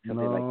trying to make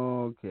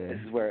something this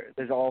is where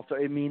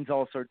it means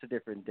all sorts of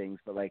different things,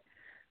 but like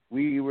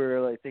we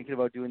were like thinking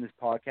about doing this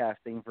podcast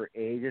thing for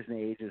ages and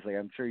ages. Like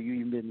I'm sure you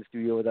even been in the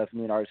studio with us,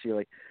 me and RC,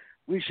 like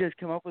we should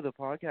come up with a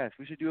podcast.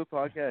 We should do a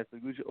podcast.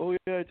 Like we should, oh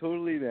yeah,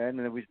 totally, man. And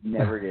then we just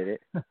never did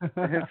it.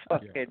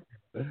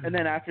 And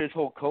then after this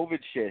whole COVID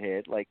shit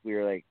hit, like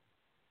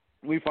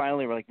we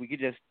finally were like, we could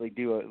just like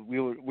we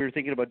were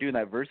thinking about doing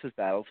that versus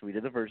battle, so we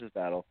did the versus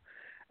battle,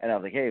 and I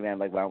was like, hey man,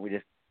 like why don't we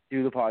just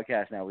do the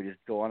podcast now? We just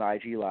go on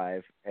IG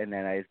Live, and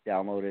then I just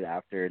download it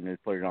after, and then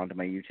put it onto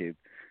my YouTube,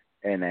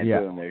 and then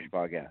boom, there's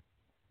your podcast.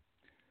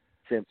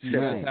 Do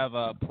you guys have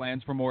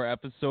plans for more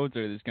episodes,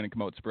 or are this going to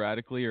come out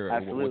sporadically, or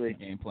Absolutely. What's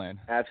the game plan?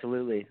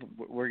 Absolutely,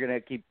 we're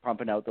gonna keep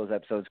pumping out those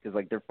episodes because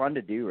like they're fun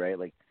to do, right?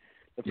 Like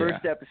the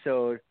first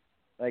episode,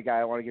 like I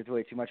don't want to give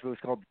away too much, but it was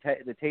called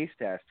the Taste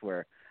Test,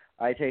 where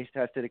I taste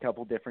tested a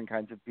couple different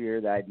kinds of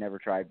beer that I'd never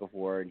tried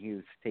before, and he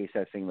was taste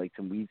testing like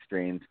some weed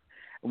strains,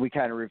 and we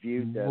kind of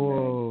reviewed them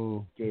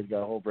and gave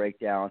the whole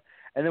breakdown,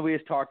 and then we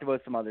just talked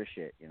about some other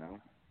shit,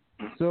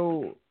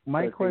 So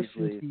my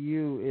question to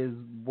you is,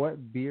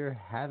 what beer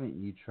haven't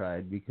you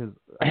tried? Because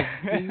I've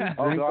seen you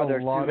drink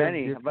there's a lot too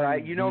many. Of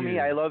but you know beers. me,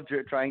 I love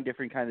trying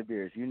different kinds of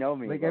beers. You know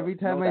me. Like every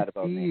time I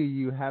see me.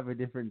 you have a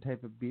different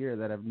type of beer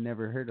that I've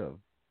never heard of.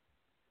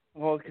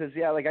 Well, because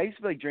like I used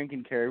to be like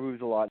drinking Caribou's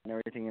a lot and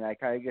everything, and I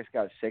kind of just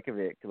got sick of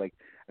it. Like,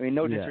 I mean,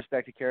 no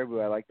disrespect to Caribou,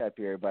 I like that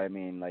beer, but I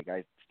mean, like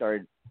I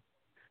started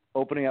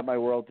opening up my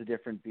world to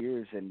different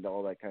beers and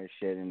all that kind of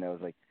shit, and I was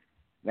like,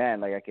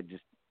 man, like I could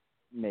just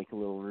make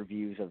little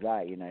reviews of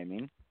that. You know what I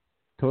mean?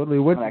 Totally.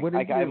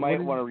 I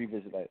might want to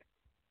revisit that.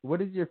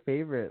 What is your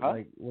favorite? Huh?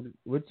 Like,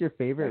 what's your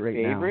favorite my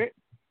favorite?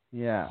 Now?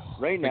 Yeah.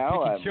 Right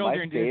now,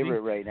 my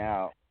favorite right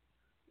now.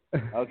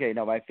 Okay,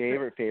 no, my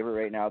favorite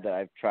right now that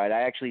I've tried.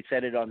 I actually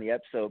said it on the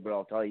episode, but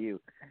I'll tell you.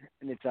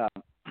 And it's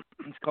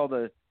called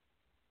the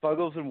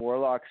Fuggles and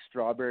Warlocks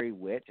Strawberry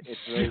Wit.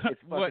 It's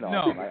fucking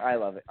awesome. I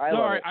love it.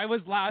 Sorry, it. I was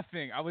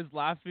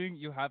laughing.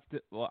 You have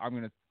to. Well, I'm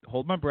gonna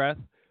hold my breath.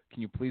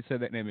 Can you please say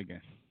that name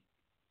again?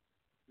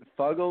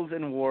 Fuggles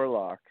and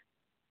Warlock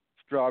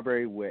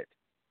Strawberry Wit.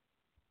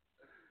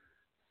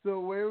 So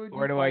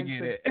where do I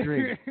get it?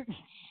 Drink?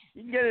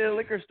 You can get it at a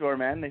liquor store,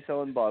 man. They sell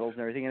it in bottles and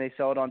everything, and they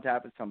sell it on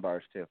tap at some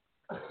bars too.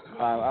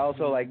 I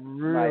also like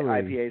my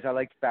IPAs. I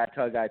like Fat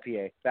Tug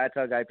IPA. Fat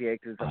Tug IPA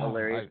because it's a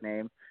hilarious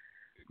name.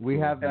 We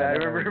have that.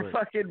 And I remember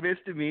fucking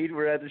Mr. Mead.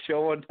 We're at the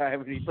show one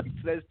time, and he like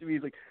says to me,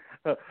 he's like,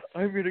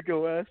 "I'm gonna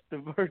go ask the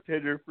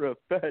bartender for a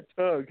Fat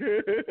Tug."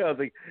 I was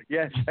like,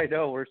 "Yes, I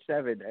know. We're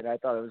 7," and I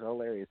thought it was a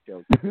hilarious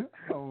joke.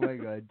 Oh my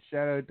god!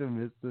 Shout out to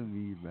Mr.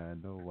 Mead,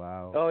 man. Oh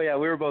wow. Oh yeah,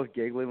 we were both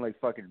giggling like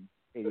fucking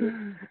idiots.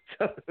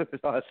 So it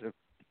was awesome.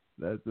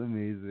 That's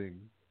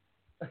amazing.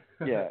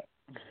 Yeah.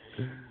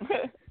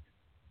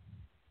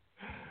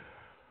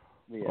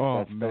 Those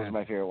are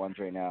my favorite ones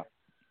right now.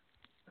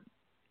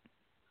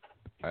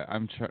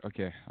 I'm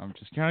okay. I'm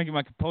just trying to get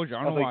my composure.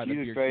 I don't know why the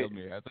beer killed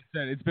me. As I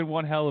said, it's been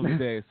one hell of a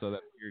day, so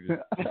that beer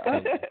just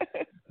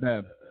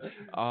man.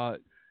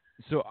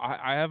 So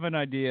I have an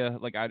idea.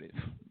 Like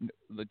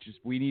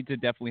we need to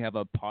definitely have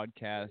a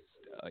podcast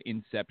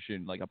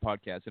inception, like a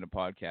podcast and a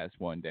podcast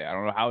one day. I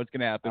don't know how it's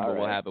gonna happen, but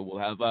we'll have it. We'll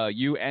have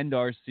you and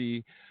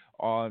RC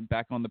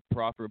back on the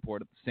Profit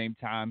Report at the same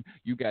time.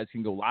 You guys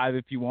can go live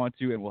if you want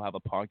to, and we'll have a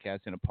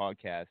podcast and a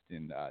podcast.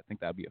 And I think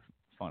that'd be a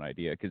fun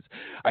idea because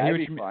I hear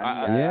what you mean.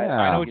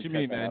 I know what you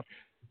mean, man.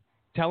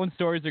 Telling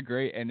stories are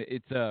great, and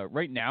it's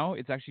right now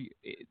it's actually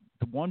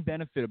the one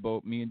benefit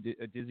about me and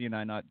Dizzy and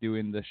I not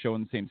doing the show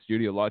in the same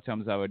studio. A lot of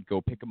times I would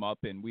go pick them up,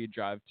 and we'd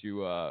drive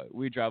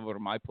over to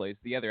my place,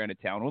 the other end of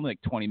town, only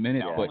like 20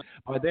 minutes. Yeah.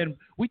 But then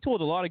we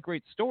told a lot of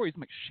great stories.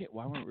 I'm like, shit,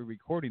 why weren't we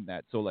recording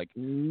that? So like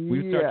we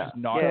would start just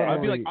not. Yeah.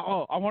 I'd be like,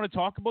 oh, I want to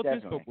talk about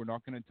this, but we're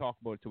not going to talk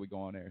about it till we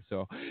go on air.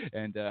 So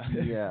and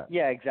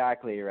yeah,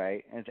 exactly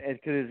right. And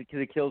because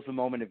it kills the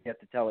moment if you have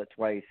to tell it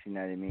twice. You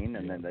know what I mean?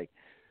 And then like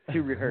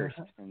too rehearsed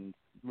and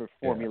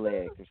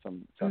formulaic or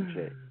some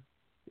shit.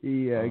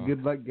 Yeah,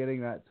 good luck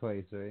getting that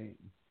twice, right?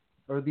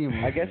 Or the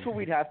emotion. I guess what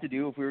we'd have to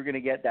do if we were going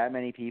to get that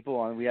many people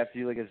on, we'd have to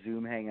do like a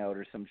Zoom hangout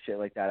or some shit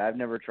like that. I've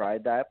never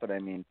tried that, but I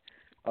mean,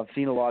 I've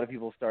seen a lot of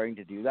people starting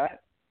to do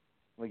that.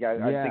 Like I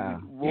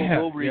think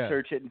we'll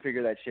research it and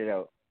figure that shit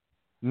out.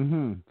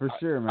 For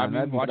sure, man. I've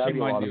been watching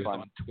my news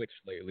on Twitch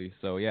lately,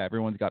 so yeah,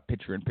 everyone's got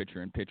picture in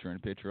picture.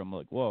 I'm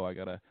like, whoa, I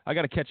gotta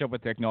catch up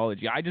with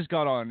technology. I just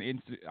got on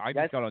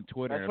got on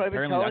Twitter. That's what I've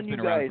been telling you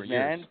guys,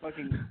 man.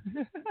 Fucking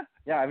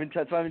yeah,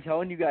 that's what I've been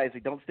telling you guys.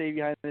 Like, don't stay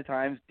behind the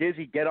times.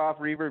 Dizzy, get off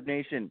Reverb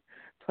Nation.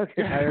 I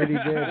already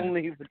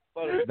did.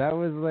 That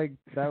was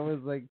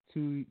like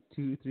 2-3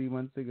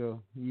 months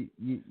ago.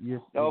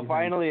 You're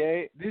finally,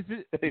 eh? He's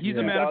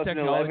a man of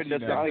technology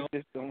now.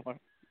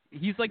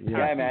 He's like,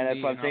 yeah, man.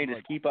 That's what I'm saying.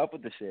 Just keep up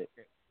with the shit.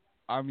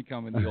 I'm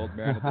becoming the old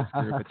man of this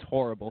group. It's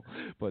horrible,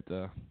 but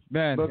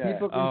man. But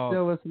people can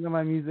still listen to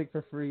my music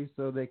for free,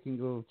 so they can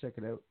go check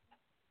it out.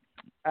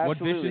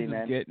 Absolutely, what Vicious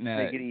man. is getting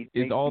at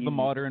is all the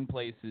modern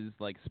places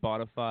like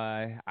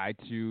Spotify,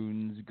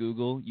 iTunes,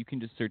 Google. You can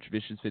just search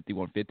Vicious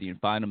 5150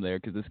 and find him there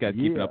because this guy's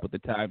keeping up with the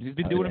times. He's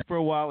been doing it for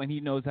a while and he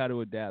knows how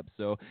to adapt.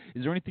 So,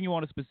 is there anything you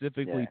want to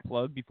specifically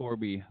plug before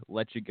we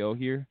let you go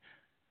here?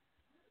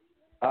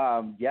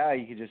 Yeah,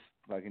 you could just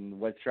fucking.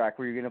 What track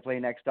were you gonna play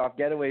next off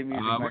Getaway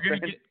music?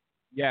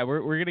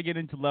 We're gonna get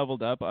into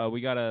Leveled Up.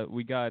 We got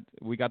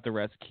the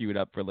rest queued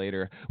up for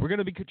later. We're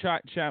gonna be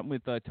chatting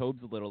with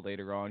Tobes a little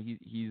later on.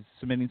 He's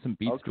submitting some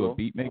beats to a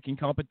beat making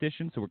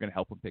competition, so we're gonna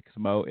help him pick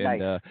some out.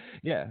 And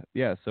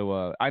nice.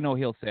 So I know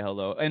he'll say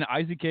hello. And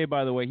Isaac K,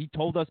 by the way, he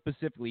told us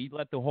specifically. He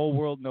let the whole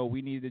world know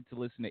we needed to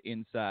listen to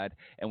Inside,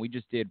 and we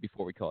just did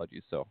before we called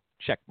you. So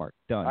check mark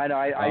done. I know.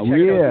 I checked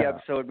out the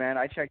episode, man.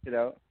 I checked it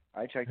out.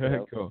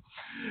 Cool,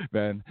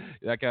 man.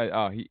 That guy,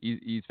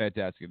 he's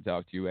fantastic to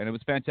talk to you, and it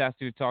was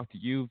fantastic to talk to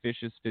you.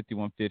 Vicious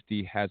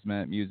 5150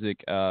 Hazmat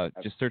Music.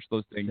 Just search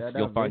those things;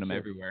 you'll find them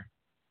everywhere.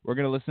 We're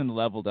gonna listen to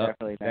Leveled Up.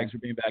 Definitely, thanks for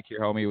being back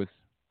here, homie. It was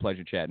a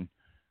pleasure chatting.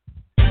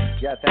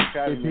 Yeah, thanks for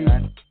having me,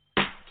 man.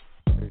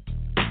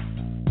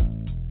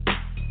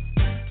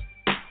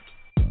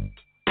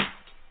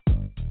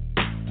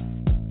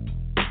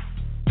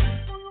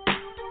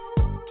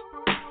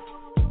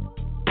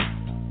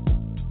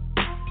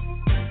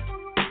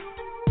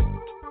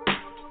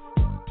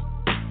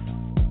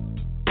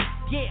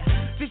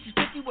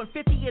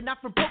 And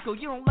not from Poco.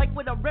 You don't like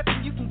what I'm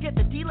repping, you can get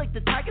the D like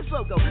the Tigers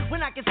logo.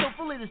 When I get so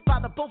full, it is by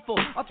the boatful.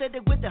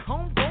 Authentic with the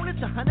homegrown, it's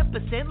 100%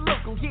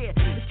 local. Yeah,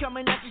 it's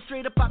coming at you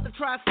straight up out the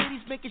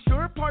Tri-Cities, making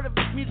sure a part of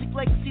this music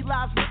legacy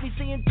lies with me,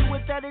 saying do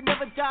it that it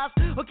never dies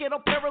or get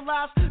all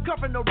paralyzed.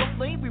 Covering the road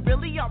lane, we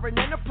really are an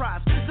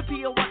enterprise. The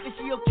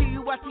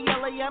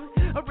POICOQUITLAM,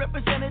 I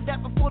represented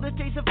that before the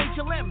days of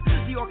HLM.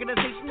 The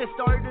organization that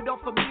started it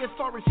off for me as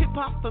far as hip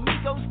hop for me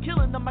goes,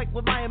 killing the mic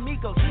with my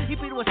amigos. He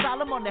beat to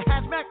Asylum on the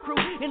Hazmat crew,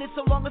 and it's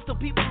so long as still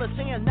people are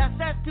saying that's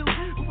that dude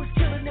who was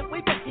killing it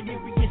way back in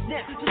areas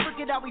now. Just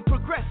look at how he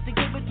progressed and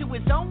gave it to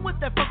his own with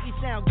that funky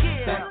sound.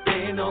 Yeah. Back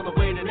then all the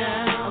way to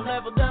now, I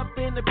leveled up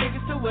in the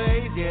biggest of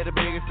ways. Yeah, the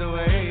biggest of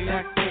ways.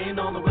 Back then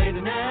all the way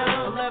to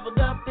now, I leveled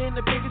up in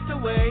the biggest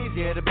of ways.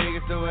 Yeah, the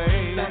biggest of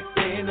ways. Back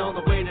then all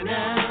the way to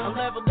now, I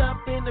leveled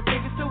up in the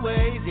biggest of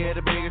ways. Yeah,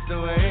 the biggest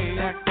of ways.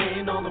 Back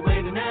then all the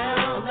way to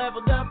now, I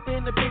leveled up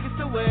in the biggest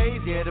of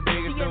ways. Yeah, the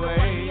biggest of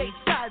ways.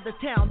 Side of the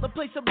town, the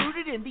place I'm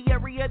rooted in, the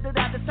area that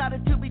I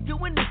decided to be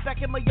doing this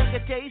back in my younger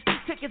days,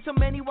 taking so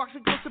many walks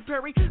across the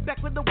prairie,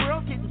 back when the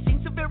world didn't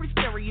seem so very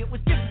scary. It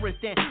was different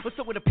then, or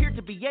so it appeared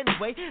to be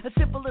anyway. A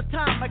simpler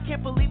time, I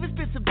can't believe it's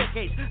been some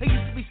decades. I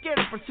used to be scared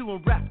of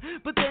pursuing rap,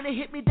 but then it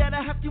hit me that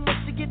I have too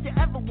much to get to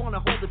ever want to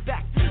hold it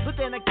back. But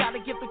then I gotta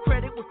give the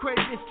credit where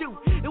credit is due.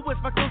 It was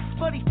my closest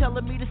buddies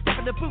telling me to step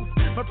in the booth.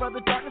 My brother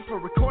Darkness for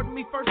recording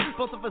me first.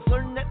 Both of us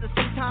learning at the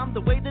same time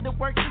the way that it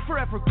works.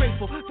 Forever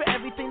grateful for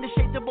everything that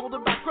shaped the mold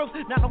of my growth.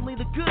 Not only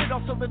the good,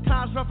 also the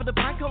times rough for the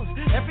pine coast.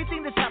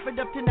 Everything that's happened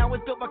up to now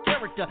has built my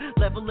character,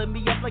 leveling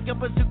me up like a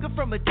bazooka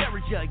from a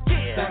Derringer.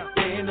 Yeah. Back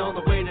then all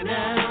the way to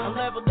now,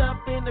 I leveled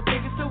up in the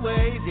biggest of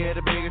ways. Yeah,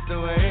 the biggest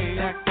of ways.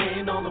 Back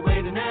then all the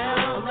way to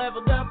now, I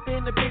leveled up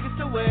in the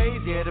biggest of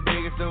ways. Yeah, the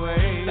biggest of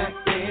ways. Back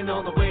then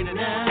all the way to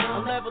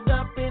now, I leveled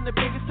up in the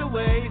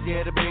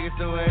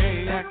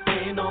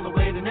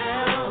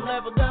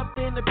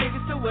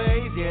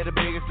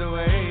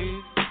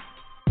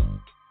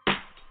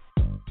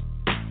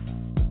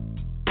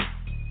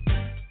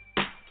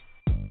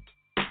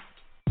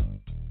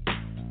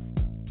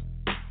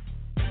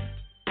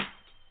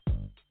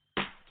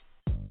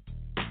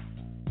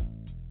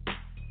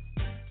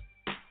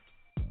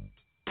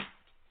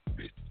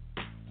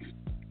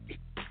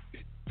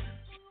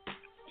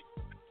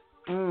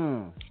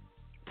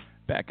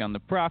Back on the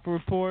Profit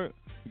Report.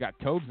 We got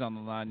Tobes on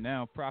the line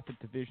now. Profit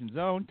Division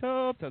Zone.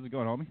 Tobes, how's it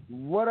going, homie?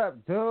 What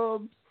up,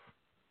 Tobes?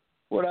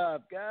 What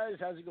up, guys?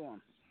 How's it going?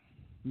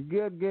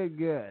 Good.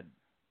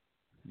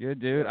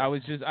 Good, dude. I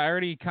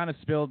already kind of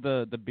spilled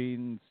the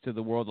beans to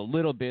the world a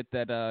little bit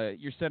that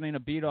you're sending a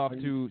beat off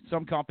to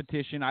some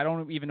competition. I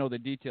don't even know the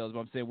details, but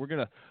I'm saying we're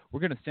gonna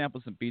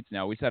sample some beats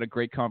now. We just had a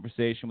great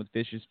conversation with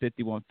Vicious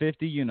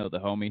 5150, you know the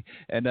homie,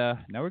 and now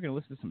we're gonna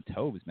listen to some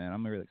Tobes, man.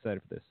 I'm really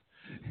excited for this.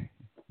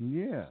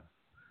 Yeah.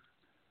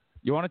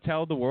 You want to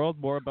tell the world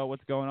more about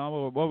what's going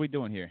on? What are we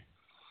doing here?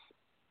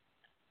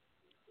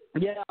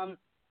 Yeah, I'm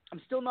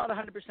still not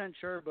 100%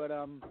 sure, but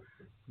I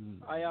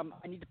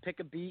need to pick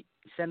a beat,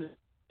 send it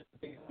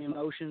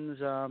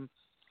emotions. I'm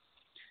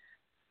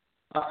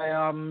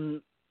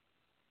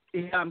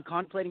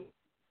contemplating.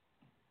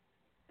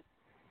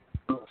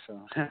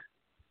 So.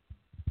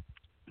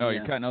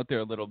 You're cutting out there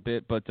a little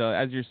bit, but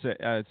as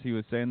he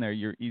was saying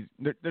there,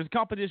 there's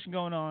competition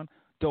going on.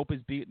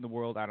 Dopest beat in the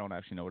world. I don't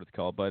actually know what it's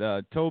called, but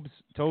Tobes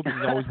is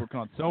always working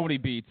on so many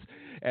beats,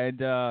 and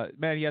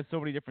man, he has so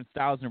many different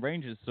styles and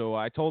ranges. So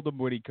I told him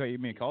when he gave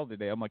me a call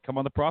today, I'm like, come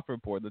on the Profit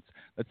Report, let's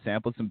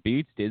sample some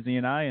beats, Dizzy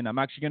and I'm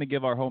actually gonna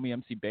give our homie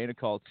MC Bain a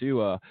call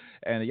too,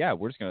 and yeah,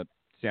 we're just gonna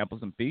sample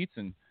some beats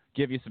and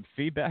give you some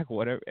feedback,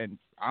 whatever. And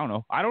I don't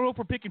know if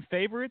we're picking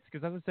favorites,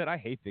 because as I said, I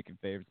hate picking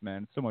favorites,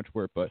 man. It's so much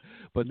work, but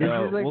this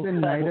is like the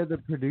night of the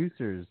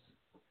producers.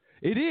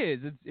 It is.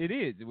 It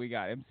is. We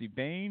got MC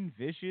Bain,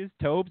 Vicious,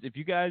 Tobes. If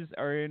you guys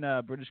are in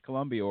British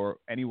Columbia or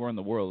anywhere in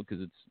the world,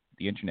 because it's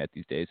the internet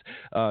these days,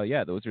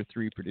 yeah, those are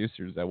 3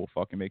 producers that will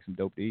fucking make some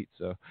dope beats.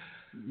 So,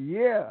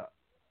 yeah.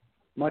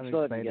 Much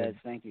love, you guys.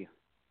 Thank you.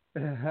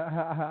 Should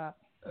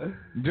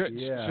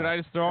I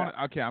just throw on?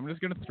 Okay, I'm just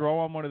gonna throw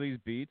on one of these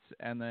beats,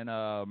 and then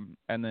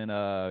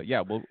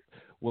yeah,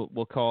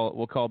 we'll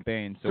call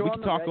Bain. So we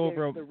can talk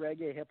over the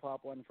reggae hip hop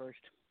one first.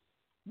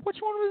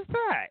 Which one was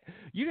that?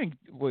 You didn't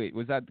wait.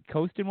 Was that the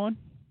Coastin' one?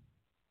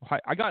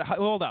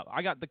 Hold up.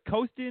 I got the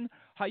Coastin',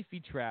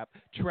 hyphy trap,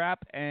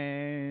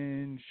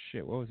 and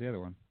shit. What was the other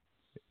one?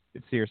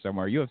 It's here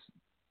somewhere.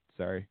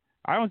 Sorry,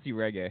 I don't see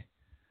reggae.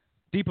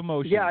 Deep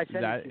Emotion. Yeah, I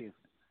sent it to you.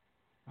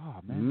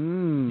 Oh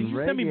man, did you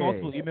send me reggae.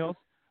 multiple emails?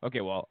 Okay,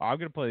 well I'm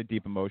gonna play the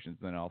Deep Emotions,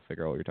 then I'll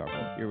figure out what you're talking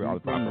about. You're on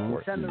the Profit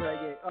Report. Send the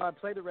reggae.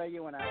 Play the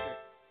reggae one after.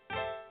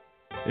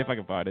 If I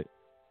can find it.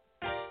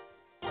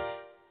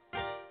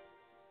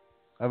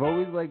 I've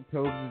always liked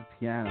Tobes'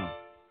 piano.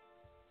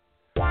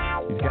 He's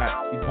one with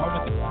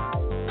the...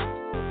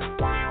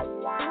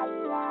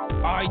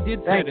 Oh, he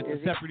did say it. It's a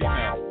separate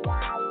email. It's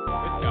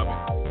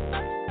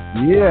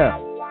coming. Yeah.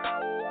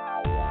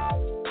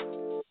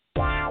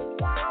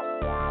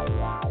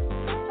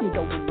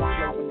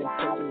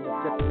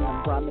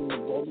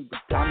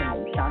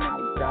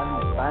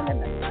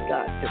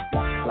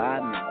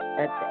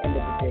 At the end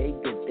of the day,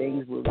 good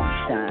things will be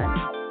shining.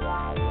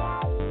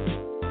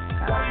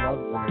 I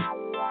love that.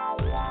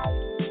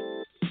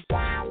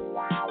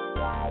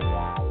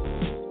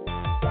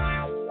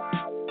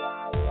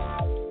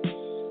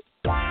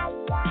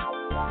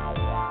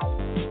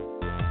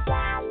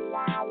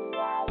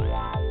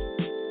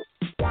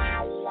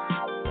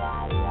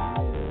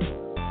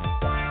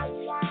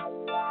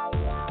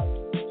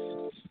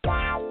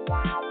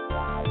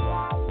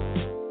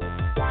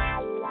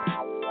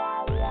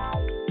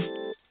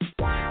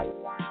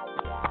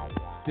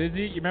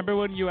 Dizzy, you remember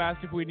when you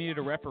asked if we needed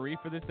a referee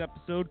for this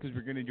episode because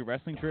we're going to do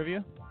wrestling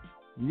trivia?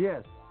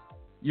 Yes.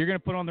 You're going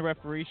to put on the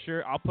referee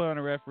shirt. I'll put on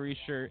a referee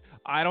shirt.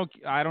 I don't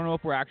know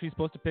if we're actually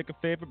supposed to pick a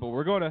favorite, but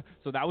we're going to.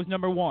 So that was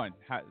number 1.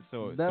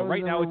 So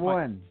right now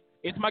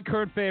it's my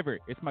current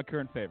favorite. It's my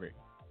current favorite.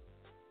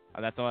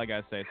 That's all I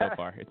got to say so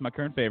far. It's my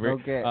current favorite.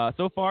 Okay.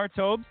 So far,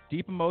 Tobes,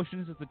 Deep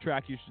Emotions is the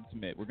track you should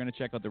submit. We're going to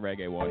check out the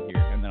reggae one here,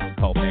 and then I'll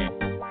call Bain.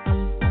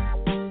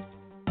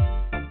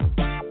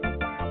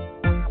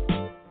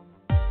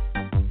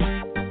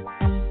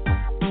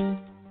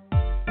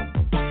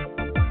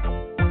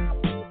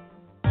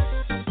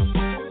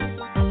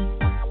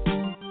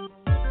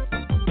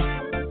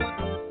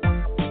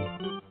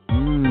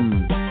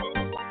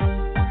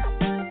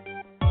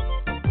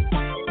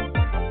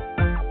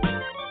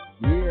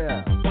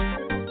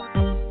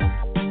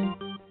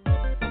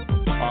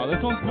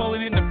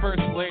 Pulling into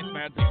first place,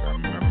 man. It's like,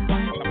 coming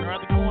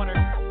around the corner.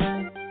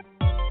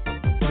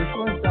 This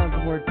one sounds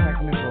more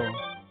technical.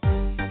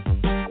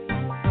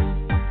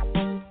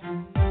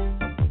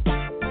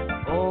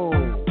 Oh,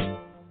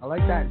 I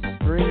like that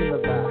string in the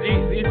back.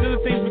 These are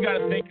the things we got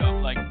to think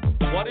of. Like,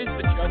 what is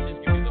the judges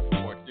going to be looking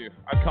for, too?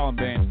 I'd call him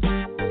Bain.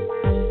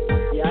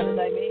 Yeah, did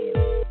I mean?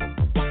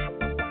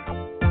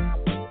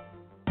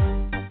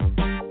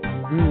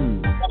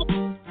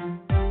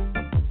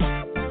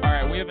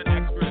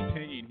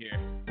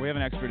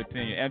 Expert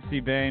opinion. MC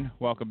Bain,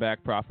 welcome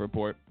back. Profit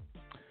Report.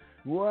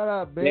 What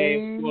up, Bain?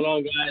 Hey, what's going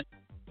on, guys?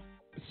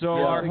 So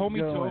our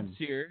homie Tobes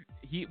here.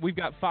 We've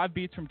got 5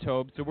 beats from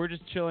Tobes, so we're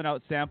just chilling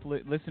out,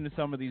 sampling, listening to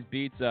some of these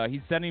beats.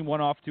 He's sending one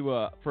off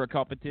to for a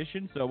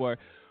competition, so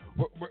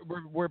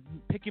we're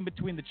picking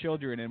between the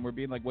children, and we're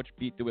being like, which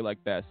beat do we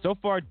like best? So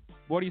far,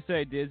 what do you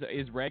say, Diz?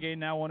 Is reggae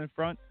now one in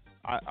front?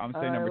 I'm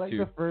saying number 2. I like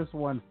the first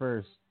one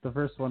first. The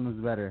first one was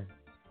better.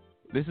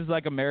 This is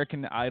like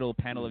American Idol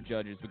panel of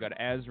judges. We got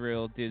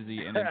Azrael,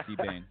 Dizzy, and MC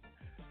Bane.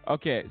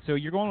 Okay, so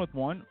you're going with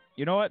 1.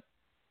 You know what?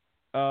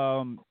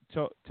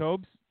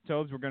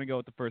 Tobes, we're gonna go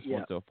with the first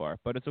one so far,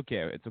 but it's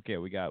okay. It's okay.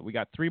 We got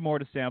 3 more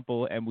to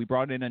sample, and we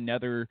brought in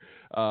another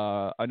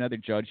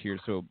judge here,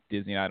 so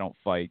Disney and I don't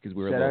fight because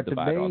we were a little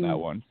divided on that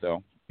one.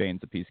 So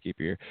Bane's a peacekeeper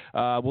here.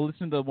 We'll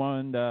listen to the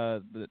one.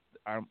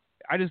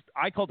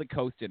 I called it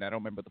Coastin'. I don't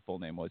remember what the full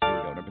name was. Here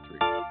we go, number 3.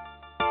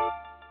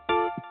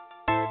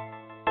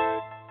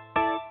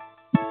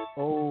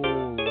 Oh,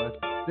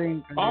 I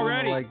think I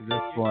already like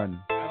this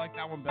one. I like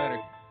that one better.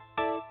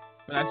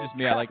 But that's just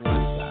me. I like less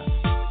of that.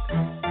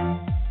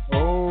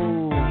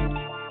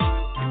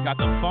 It's got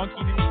the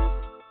funkiness.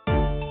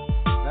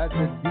 That's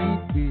a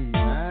deep beat,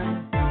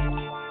 man.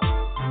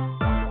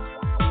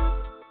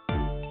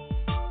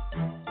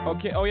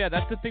 Okay. Oh yeah,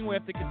 that's the thing we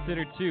have to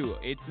consider too.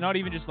 It's not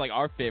even just like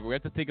our favorite. We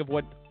have to think of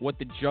what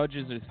the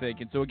judges are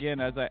thinking. So again,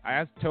 as I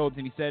asked Tobes,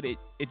 and he said it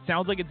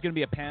sounds like it's gonna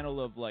be a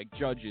panel of like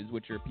judges,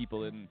 which are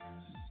people in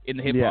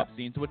the hip hop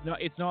scene. So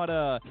it's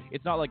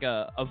not like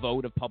a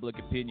vote of public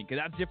opinion,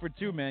 because that's different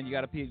too, man. You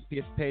gotta pay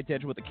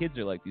attention to what the kids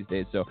are like these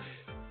days. So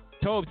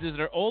Tobes, is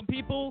it old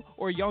people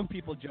or young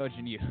people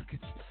judging you?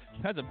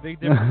 That's a big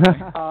difference.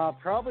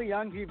 Probably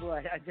young people,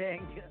 I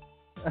think.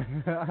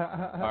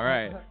 All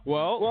right.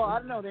 Well, I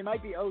don't know. They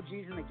might be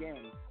OGs in the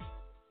game.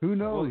 Who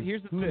knows? Well,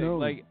 here's the thing.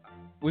 Like,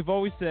 we've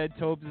always said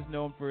Tobes is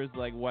known for his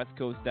like West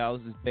Coast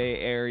styles, his Bay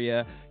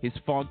Area, his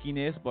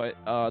funkiness. But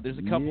there's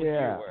a couple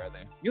here. Where are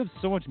they? You have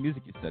so much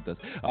music you sent us.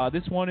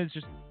 This one is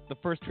just the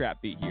first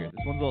trap beat here.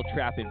 This one's a little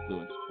trap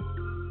influence.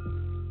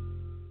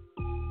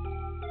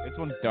 This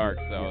one's dark,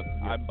 so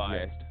I'm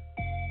biased.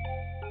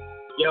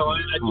 Yo, I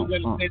just want to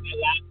say the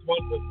last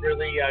one was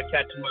really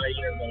catching my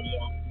ear, though. You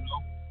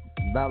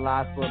know? That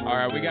last one. All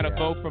right, we got a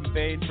vote from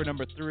Bane for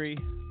number 3.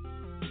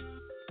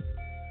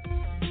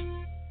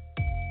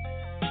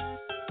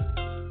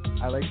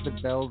 I like the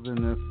bells in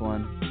this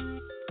one.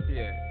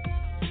 Yeah.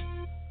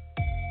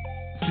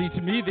 See,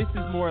 to me, this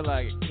is more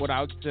like what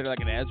I would consider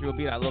like an Azrael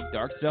beat. I love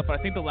dark stuff, but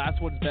I think the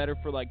last one's better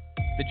for like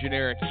the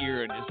generic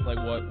ear and just like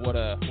what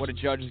a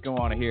judge is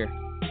going to hear.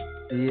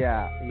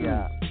 Yeah.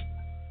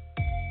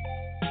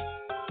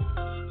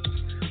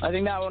 I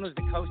think that one was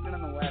the Coastin'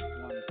 on the West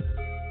one.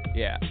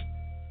 Yeah.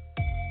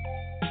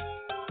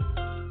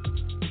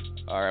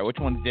 All right, which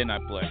ones didn't I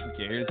play?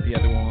 Okay, here's the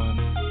other one.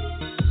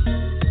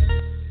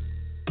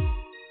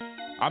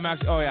 I'm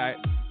actually. Oh yeah,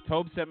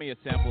 Tobe sent me a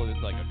sample of this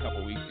like a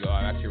couple weeks ago.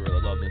 I actually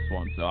really love this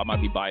one, so I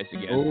might be biased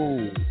again.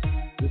 Oh,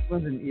 this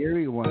one's an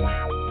eerie one.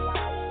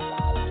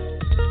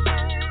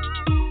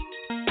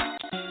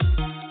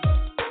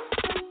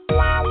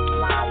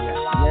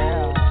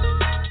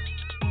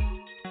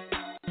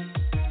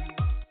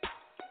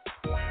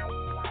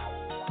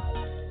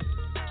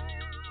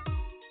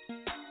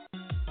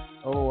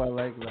 Oh, I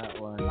like that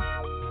one.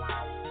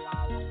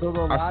 So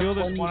the last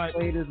one you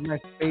played is my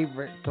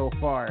favorite so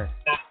far.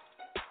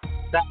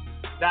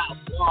 That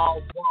wah.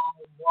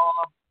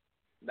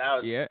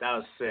 That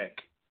was sick.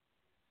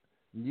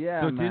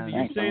 Yeah, so man. Dizzy,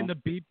 you're saying the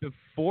beat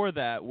before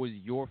that was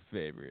your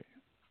favorite?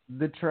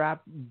 The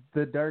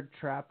dark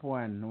trap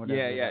one.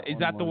 Whatever Yeah. Is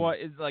that the one?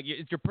 Is like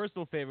it's your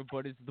personal favorite,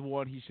 but it's the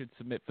one he should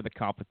submit for the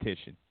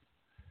competition.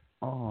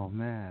 Oh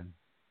man.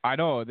 I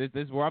know this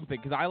is where I'm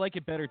thinking, because I like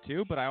it better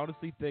too, but I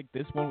honestly think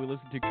this one we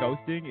listen to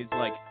Coasting is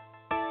like,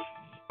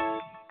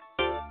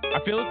 I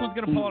feel this one's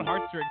gonna pull on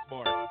heartstrings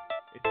more.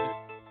 It's just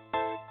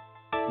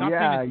not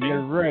saying it's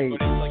you're right.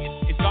 But it's like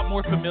it's got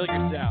more familiar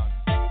sound.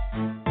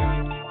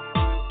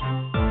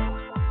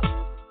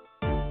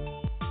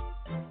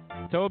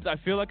 Tobes, I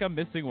feel like I'm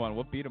missing one.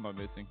 What beat am I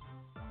missing?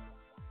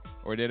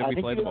 Or did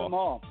we play them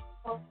all?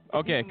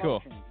 Okay,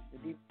 cool.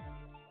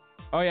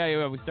 Oh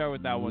yeah, we start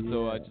with that one.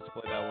 So just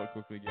play that one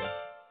quickly again.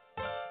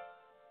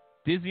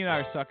 Disney and I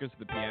are suckers for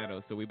the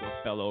piano, so we both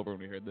fell over when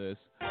we heard this.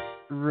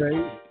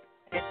 Right.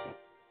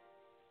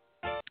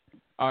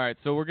 All right,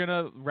 so we're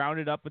gonna round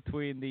it up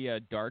between the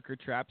darker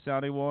trap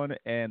sounding one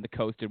and the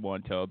coasted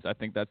one, Tobes. I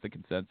think that's the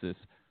consensus.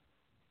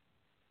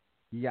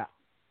 Yeah.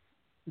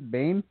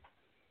 Bane?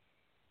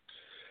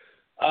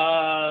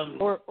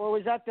 Or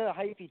was that the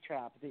hyphy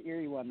trap, the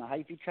eerie one, the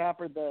hyphy trap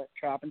or the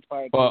trap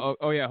inspired? Well,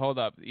 oh yeah, hold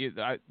up.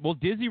 Well,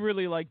 Dizzy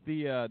really liked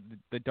the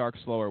dark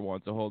slower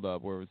one, so hold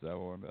up. Where was that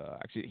one?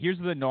 Actually, here's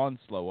the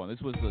non-slow one.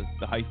 This was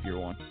the hyphier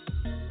one.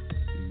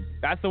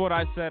 That's the one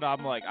I said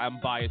I'm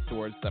biased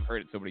towards. I've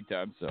heard it so many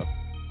times. So.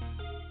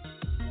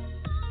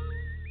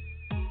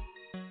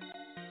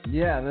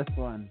 Yeah, this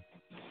one.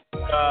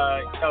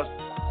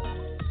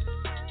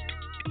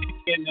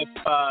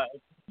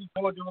 If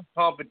we're doing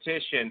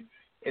competition,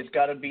 it's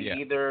got to be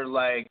either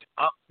like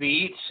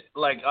upbeat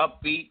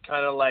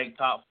kind of like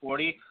top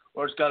 40,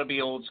 or it's got to be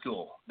old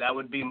school. That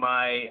would be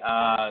my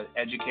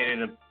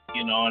educated,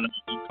 on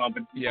a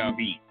competition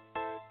beat.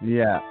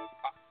 Yeah.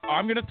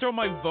 I'm gonna throw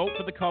my vote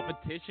for the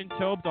competition,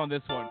 Tobes, on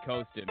this one,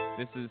 Coastin.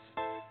 This is.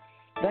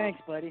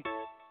 Thanks, buddy.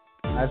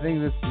 I think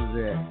this is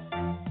it.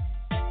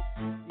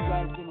 You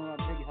guys give me a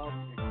big help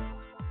here.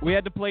 We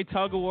had to play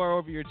tug of war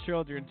over your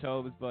children,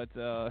 Tobes, but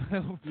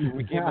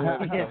we came away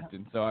with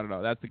Coastin, so I don't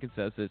know. That's the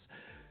consensus.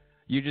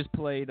 You just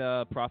played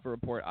Profit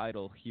Report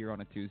Idol here on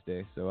a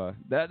Tuesday, so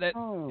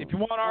if you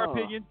want our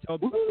opinion,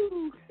 Tobes,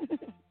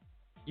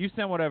 you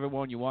send whatever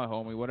one you want,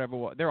 homie. Whatever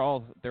one. They're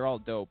all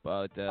dope,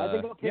 but I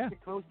think I'll pick the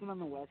Coastin on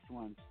the West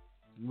one.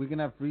 We can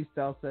have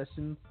freestyle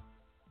sessions.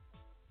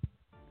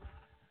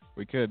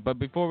 We could, but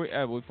before we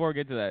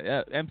get to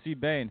that, MC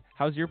Bane,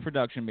 how's your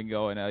production been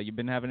going? You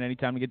been having any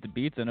time to get the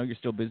beats? I know you're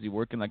still busy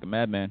working like a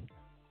madman.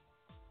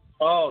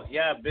 Oh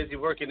yeah, busy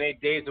working 8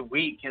 days a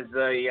week as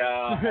the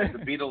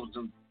Beatles.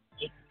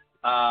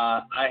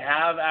 I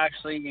have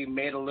actually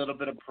made a little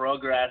bit of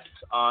progress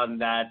on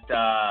that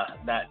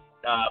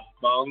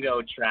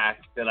bongo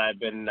track that I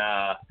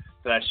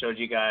showed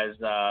you guys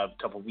a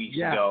couple weeks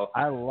ago.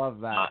 I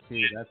love that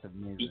too. That's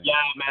amazing. Yeah,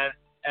 man.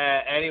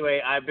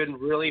 Anyway, I've been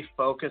really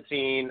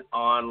focusing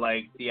on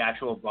like the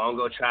actual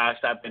bongo tracks.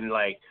 I've been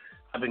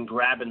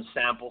grabbing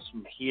samples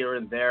from here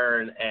and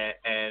there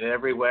and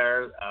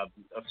everywhere,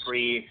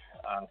 free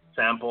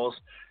samples,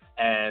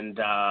 and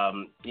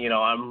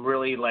I'm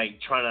really like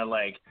trying to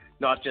like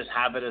not just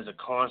have it as a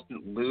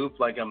constant loop.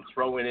 Like I'm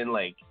throwing in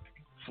like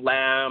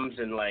slams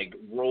and like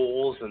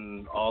rolls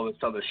and all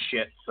this other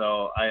shit.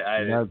 So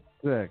that's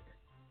sick.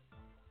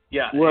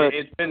 Yeah,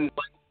 it's been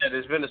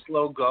a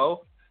slow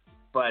go.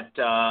 But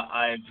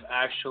I've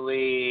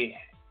actually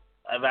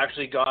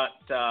got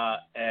a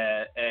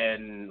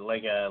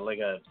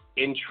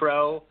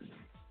intro,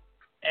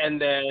 and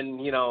then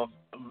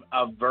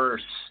a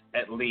verse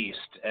at least,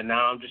 and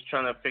now I'm just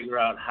trying to figure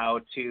out how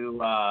to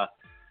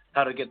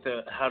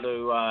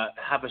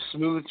have a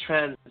smooth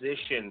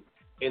transition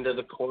into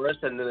the chorus,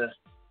 and then a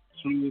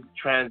smooth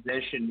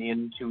transition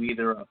into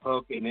either a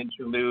hook, an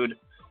interlude,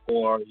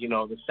 or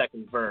the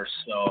second verse.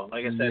 So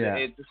like I said,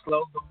 it's a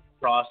slow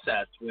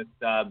process with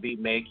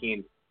beat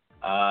making,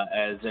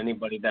 as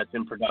anybody that's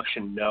in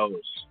production knows,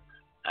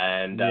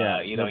 and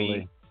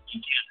totally.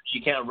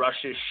 you can't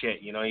rush this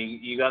shit.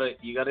 You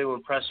gotta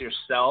impress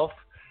yourself,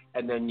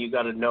 and then you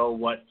gotta know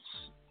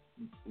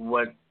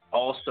what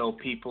also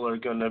people are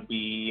gonna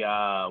be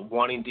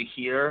wanting to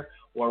hear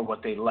or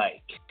what they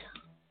like.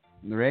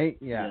 Right?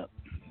 Yeah.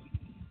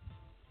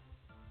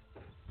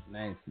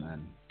 Nice,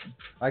 man.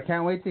 I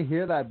can't wait to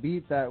hear that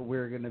beat that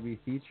we're going to be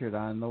featured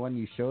on, the one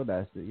you showed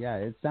us. Yeah,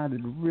 it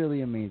sounded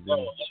really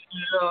amazing.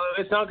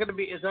 It's not going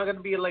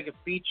to be like a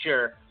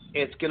feature.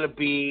 It's going to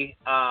be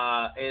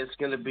as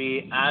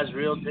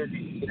real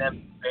Disney. It's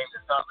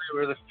not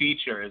really the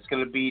feature. It's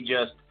going to be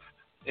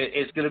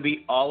it's going to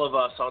be all of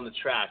us on the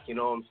track. You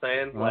know what I'm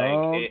saying?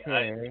 Like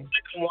I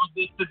don't want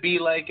this to be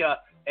like a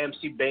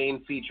MC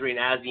Bane featuring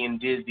Azzy and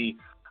Dizzy.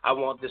 I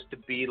want this to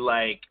be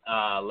like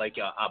a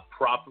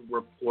proper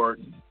report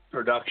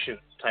production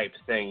type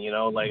thing,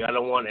 like I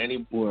don't want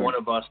any one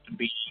of us to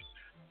be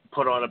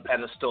put on a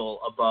pedestal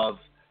above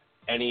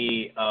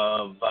any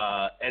of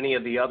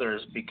the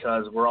others,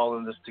 because we're all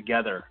in this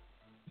together.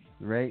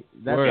 Right.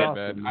 That's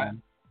awesome,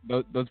 man.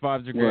 Those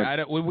vibes are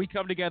great. When we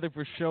come together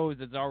for shows,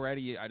 it's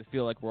already, I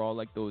feel like we're all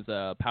like those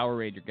Power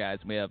Ranger guys.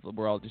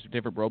 We're all just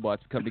different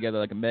robots come together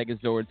like a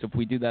Megazord. So if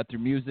we do that through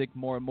music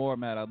more and more,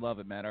 man, I love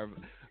it, man.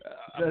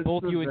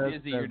 Both you and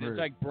Dizzy, you're just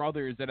like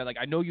brothers that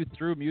I know you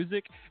through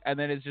music, and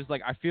then it's just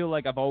like I feel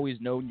like I've always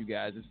known you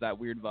guys. It's that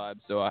weird vibe.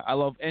 So I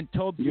love, and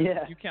Tobes, you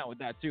count with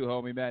that too,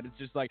 homie, man. It's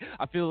just like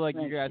I feel like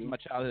you guys are my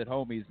childhood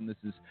homies, and this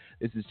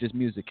is just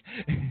music.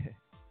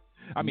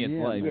 I mean,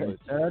 it's life. Yeah.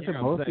 Shout out to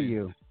both of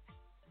you.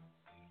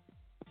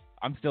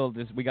 I'm still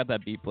we got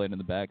that beat playing in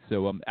the back.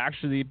 So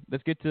actually,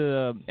 let's get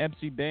to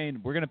MC Bane.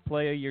 We're gonna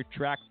play your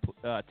track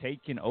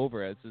 "Taking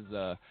Over." This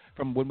is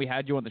from when we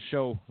had you on the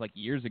show like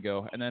years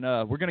ago, and then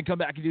we're gonna come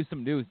back and do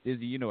some news.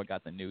 Dizzy, I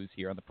got the news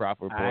here on the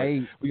Profit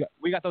Report.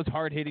 We got those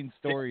hard hitting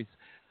stories.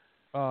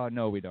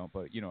 No, we don't,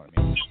 but you know what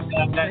I mean.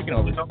 Taking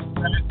over.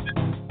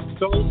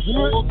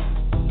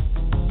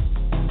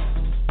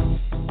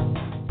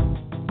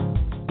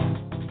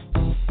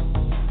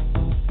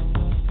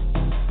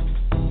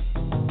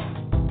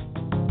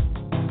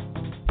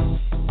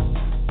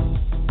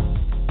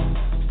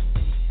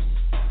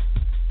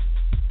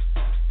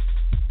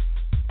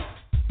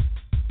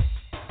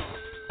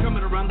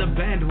 The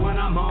bend when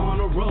I'm on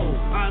a roll.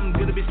 I'm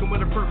gonna be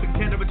scoring a perfect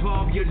 10 over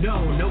 12,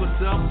 know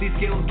what's up, these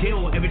skills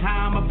kill. Every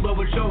time I flow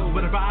a show,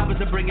 but if I was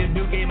to bring a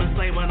new game and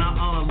slay when I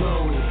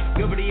unload.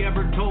 Nobody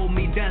ever told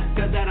me that's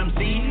that I'm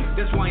seen.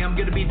 That's why I'm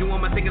gonna be doing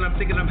my thing, and I'm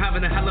thinking I'm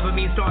having a hell of a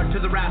mean start to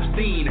the rap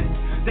scene.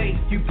 Thank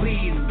you,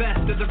 please,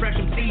 best of the fresh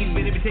scene.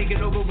 Gonna be taking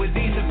over with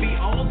these and be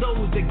all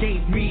those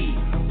against me.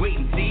 Wait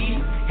and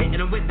see, hitting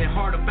them with it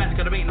hard and fast,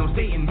 'cause there ain't no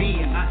Satan me.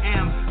 I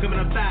am coming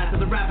up fast so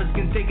the rappers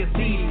can take a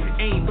seat.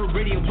 Ain't for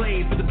radio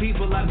play, for the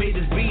people I made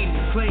this beat.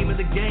 Claim of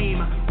the game,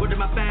 where did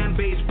my fan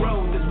base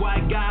grow? That's why I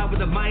white guy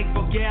with a mic,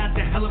 fuck yeah, it's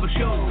a hell of a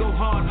show. Go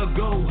hard or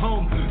go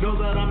home, know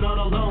that I'm not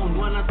alone.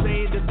 When I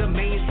say that the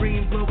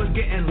mainstream flow is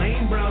getting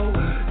lame, bro.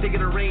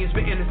 Taking a range,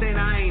 spitting and saying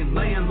I ain't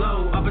laying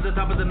low. Up at the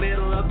top of the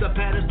middle of the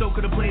pedestal,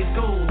 could have played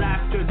gold.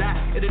 After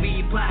that, it'll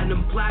be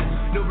platinum plaque.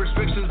 No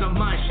restrictions on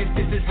my shit,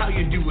 this is how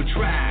you do a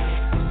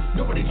track.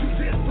 Nobody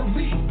chooses for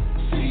me.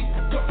 See,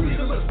 the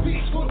freedom of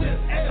speech for this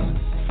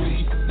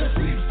MC. There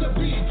seems to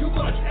be too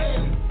much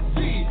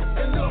envy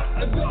and not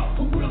enough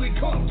who really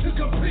come to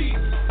compete.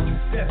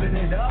 Stepping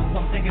it up,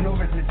 I'm taking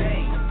over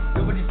today.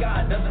 Nobody's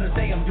got nothing to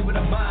say, I'm doing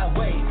it my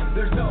way.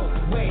 There's no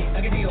way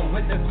I can deal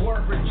with the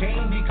corporate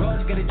chain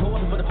because getting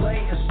told what to play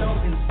is so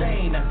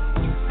insane.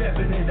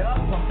 Stepping it up,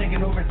 I'm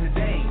taking over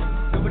today.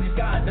 Nobody's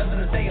got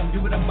nothing to say, I'm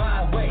doing it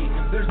my way.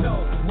 There's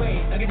no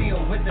way I can deal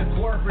with the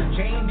corporate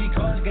chain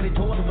because getting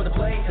told what to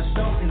play is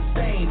so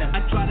insane.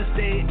 I try to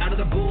stay out of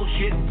the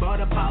bullshit, but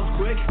I piles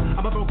quick.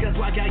 I'm a broke ass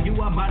white guy, you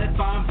are mighty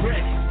fine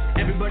prick.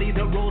 Everybody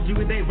that rolls you,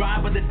 they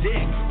ride with a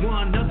dick.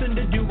 Want nothing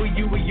to do with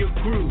you or your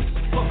crew.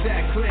 Fuck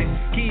that click,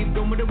 keep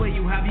going the way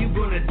you have, you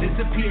gonna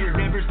disappear.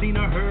 Never seen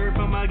or heard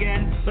from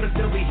again, but I'll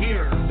still be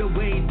here. The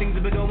way things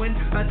have been going,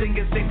 I think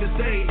it's safe to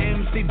say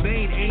MC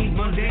Bane ain't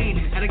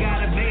mundane, and I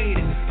got it made.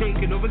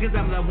 Taking over cause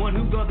I'm the one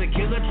who got the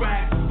killer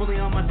track. Only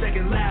on my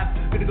second lap,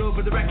 gonna go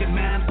for the record,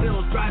 man. I'm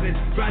still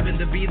driving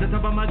to be the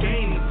top of my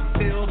game.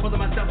 Still full of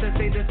myself that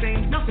say the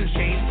same, nothing's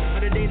changed.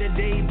 On a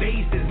day-to-day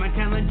basis, my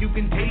talent you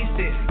can taste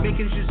it.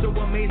 Making shit so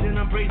amazing,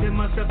 I'm praising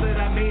myself that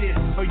I made it.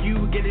 Are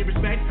you getting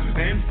respect?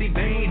 MC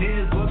Bane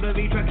is what the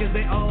track cause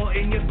they all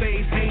in your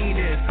face hate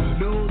it.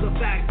 Know the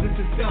fact, this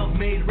is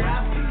self-made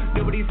rap.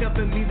 Nobody's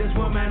helping me, this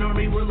one-man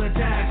army will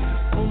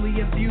attack.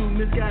 Only a few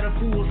misguided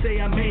fools say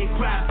I made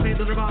crap. Say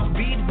that I'm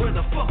beat, where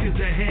the fuck is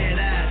the head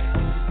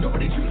at?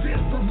 Nobody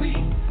chooses for me.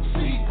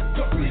 See,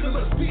 the freedom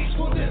of speech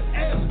for this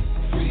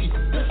MC.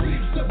 There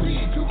seems to be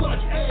too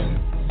much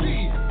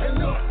envy and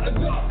not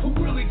enough who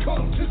really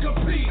come to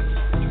compete.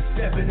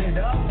 Stepping it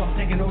up, I'm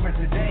taking over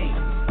today.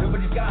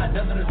 Nobody's got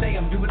nothing to say,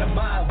 I'm doing it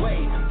my way.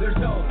 There's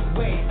no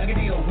way I can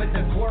deal with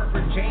the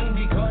corporate chain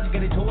because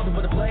getting told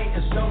what to play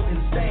is so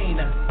insane.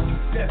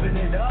 Stepping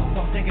it up,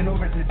 I'm taking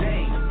over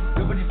today.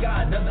 Nobody's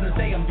got nothing to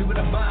say, I'm doing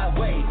it my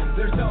way.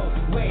 There's no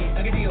way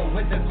I can deal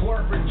with the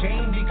corporate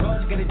chain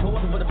because getting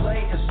told what to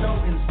play is so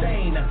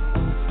insane.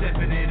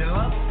 Stepping it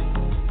up.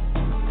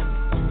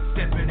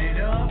 Stepping it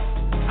up.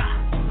 Ha,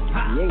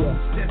 ha. Yeah.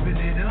 Stepping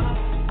it up.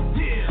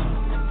 Yeah.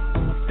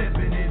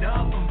 Stepping it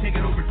up, I'm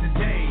taking over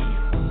today.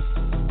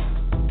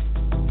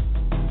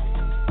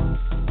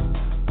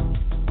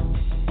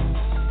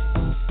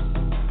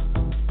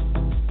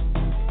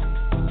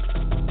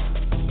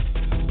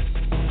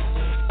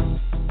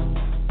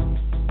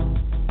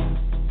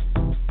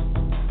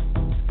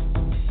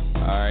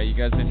 Alright, you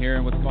guys been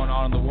hearing what's going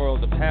on in the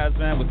world of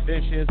Hazmat with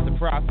Vicious, the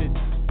Prophet.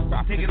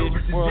 Take it over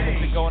today. World, what's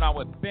been going on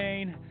with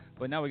Bane.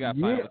 But now we gotta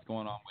find out what's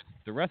going on with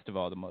the rest of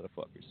all the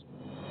motherfuckers.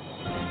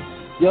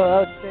 Yo,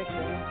 that was sick,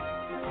 man.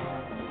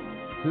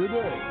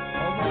 Today,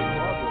 on the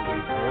Bravo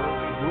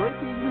Report,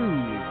 breaking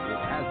news with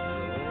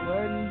Astro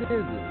and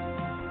Dizzy.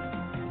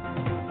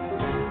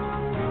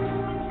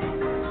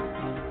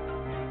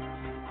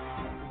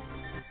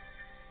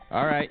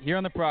 All right, here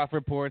on the Prof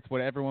Reports,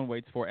 what everyone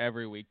waits for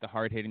every week, the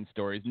hard-hitting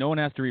stories. No one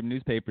has to read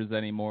newspapers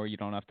anymore. You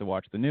don't have to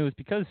watch the news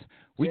because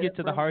we get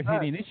to the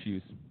hard-hitting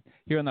issues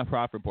here on the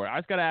Prof Report. I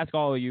just got to ask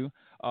all of you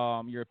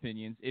your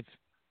opinions. If,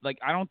 like,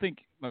 I don't think,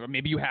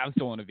 maybe you have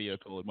stolen a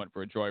vehicle and went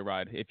for a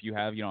joyride. If you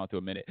have, you don't have to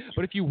admit it.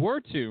 But if you were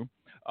to,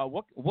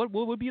 what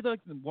would be the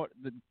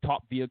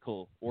top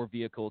vehicle or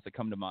vehicles that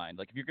come to mind?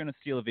 Like, if you're going to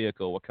steal a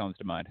vehicle, what comes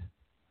to mind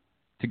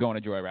to go on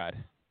a joyride?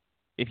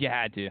 If you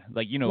had to,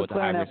 like, you know what the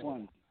high risk.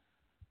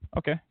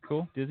 Okay,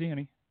 cool. Dizzy,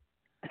 any?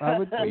 I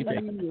would say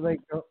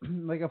like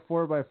a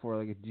 4x4,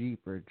 like a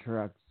Jeep or a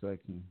truck, so I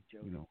can,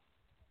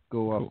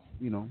 go up,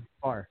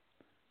 far.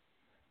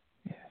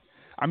 Yeah.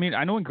 I mean,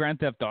 I know in Grand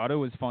Theft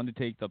Auto it's fun to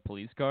take the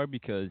police car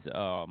because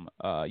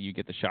you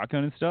get the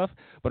shotgun and stuff.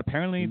 But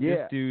apparently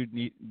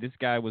this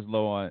guy was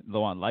low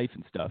on life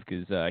and stuff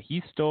because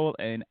he stole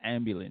an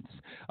ambulance.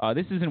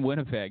 This is in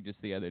Winnipeg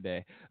just the other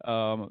day.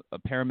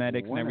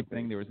 Paramedics and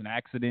everything. There was an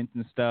accident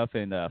and stuff,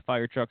 and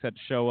fire trucks had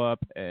to show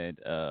up and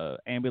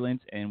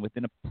ambulance. And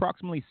within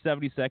approximately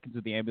 70 seconds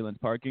of the ambulance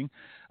parking,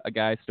 a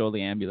guy stole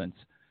the ambulance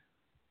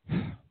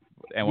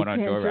and went on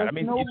a joyride. I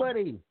mean,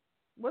 nobody.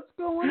 What's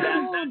going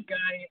on? That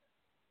guy.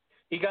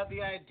 He got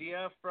the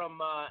idea from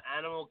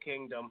Animal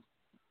Kingdom.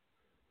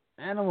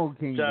 Animal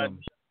Kingdom.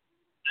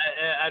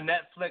 A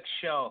Netflix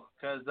show,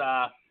 because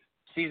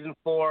season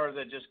 4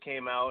 that just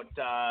came out,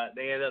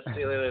 they ended up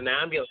stealing an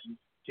ambulance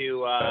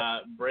to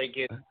break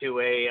into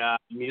a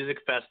music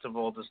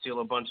festival to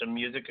steal a bunch of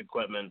music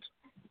equipment.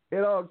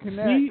 It all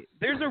connects. See,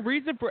 there's a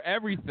reason for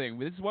everything.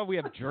 This is why we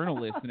have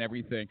journalists and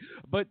everything.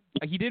 But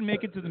he didn't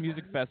make it to the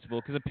music festival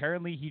because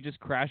apparently he just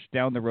crashed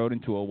down the road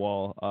into a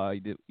wall.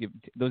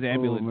 Those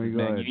ambulances,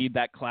 man, you need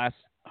that class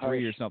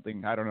 3 or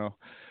something. I don't know.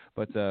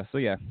 But so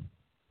yeah,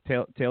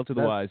 tail to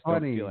the wise.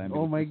 Funny. Don't steal ambulances.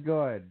 Oh my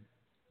God.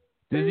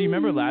 Dizzy,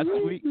 remember last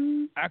week?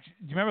 Actually,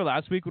 do you remember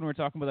last week when we were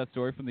talking about that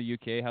story from the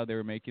UK, how they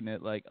were making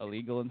it like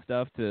illegal and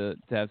stuff to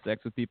have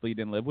sex with people you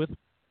didn't live with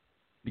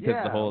because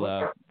of the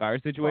whole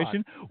virus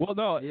situation? Well,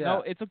 no,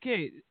 it's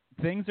okay.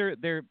 Things are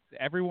there.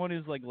 Everyone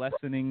is like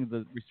lessening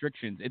the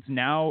restrictions. It's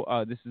now.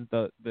 This is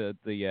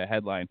the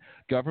headline: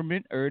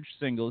 Government urged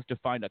singles to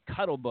find a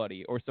cuddle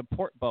buddy or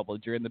support bubble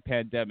during the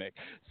pandemic.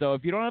 So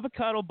if you don't have a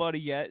cuddle buddy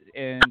yet,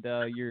 and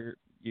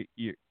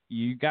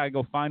you gotta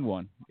go find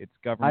one. It's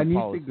government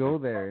policy. I need to go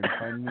there and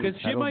find me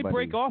because shit might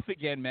break off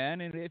again,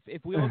 man. And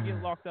if we all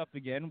get locked up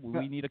again,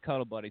 we need a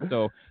cuddle buddy.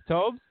 So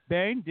Tobes,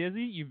 Bane,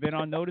 Dizzy, you've been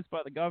on notice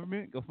by the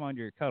government. Go find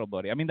your cuddle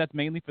buddy. I mean, that's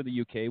mainly for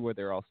the UK where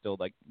they're all still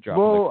like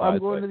dropping. Whoa, their I'm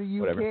going to the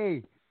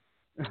UK.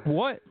 Whatever.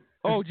 What?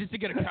 Oh, just to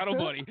get a cuddle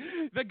buddy.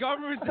 The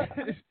government.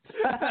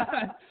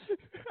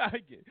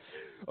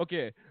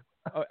 Okay.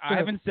 I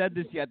haven't said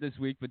this yet this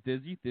week, but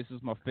Dizzy, this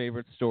is my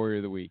favorite story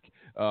of the week.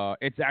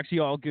 It's actually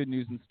all good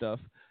news and stuff.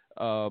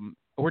 I'm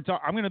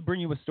going to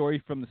bring you a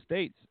story from the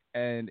States,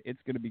 and it's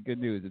going to be good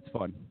news. It's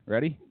fun.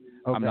 Ready?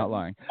 Okay. I'm not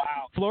lying.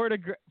 Wow.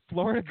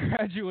 Florida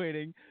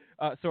graduating.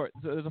 So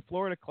there's a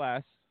Florida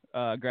class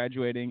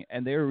graduating,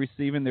 and they were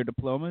receiving their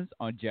diplomas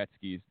on jet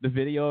skis. The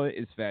video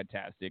is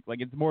fantastic. Like,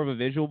 it's more of a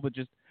visual, but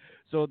just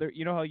so there.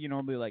 You know how you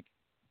normally like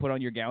put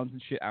on your gowns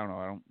and shit. I don't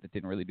know. That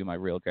didn't really do my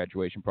real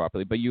graduation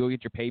properly. But you go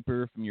get your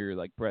paper from your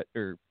like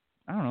or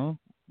I don't know.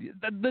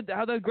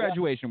 How the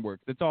graduation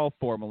works. It's all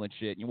formal and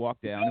shit. And you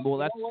walk down. And, well,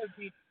 that's.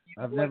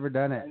 I've never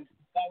done it.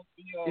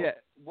 Yeah.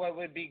 What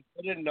would be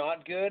good and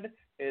not good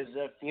is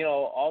if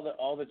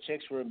all the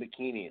chicks were in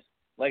bikinis.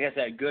 Like I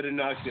said, good and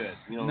not good.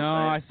 You know. No,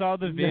 I saw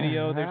the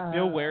video. They're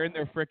still wearing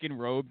their freaking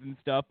robes and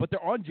stuff, but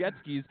they're on jet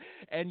skis.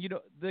 And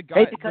the guy.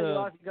 Hate to cut you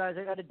off, you guys.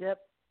 I got a dip.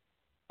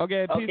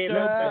 Okay, peace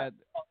out.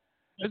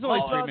 There's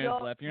only 3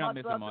 minutes left. You're not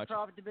missing much.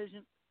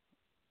 Division.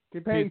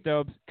 Peace,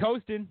 Dobes.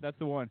 Coasting, that's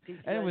the one. Peace,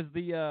 and it was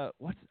the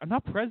I'm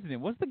not president.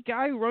 What's the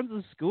guy who runs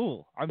the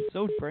school? I'm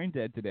so brain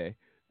dead today.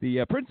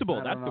 The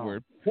principal, that's the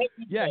word.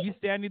 Yeah, he's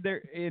standing there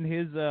in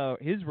his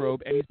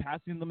robe, and he's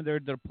passing them their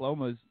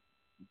diplomas.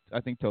 I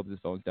think Tobes'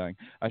 phone's dying.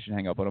 I should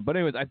hang up on him. But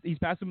anyways, he's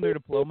passing them their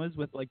diplomas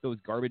with like those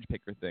garbage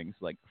picker things,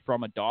 like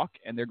from a dock,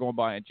 and they're going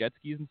by on jet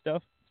skis and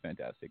stuff. It's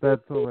fantastic.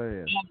 That's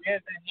hilarious. Yeah,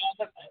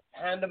 they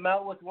hand them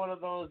out with one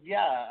of those.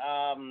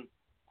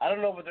 I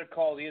don't know what they're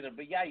called either,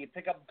 but yeah, you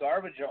pick up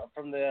garbage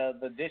from the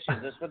dishes.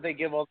 That's what they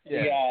give out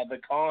the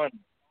con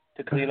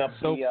to clean up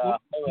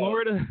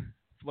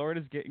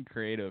Florida's getting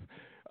creative.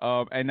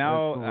 And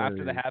now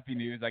after the happy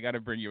news, I got to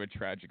bring you a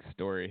tragic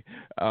story.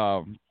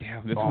 Damn,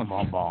 this one's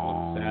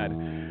so sad.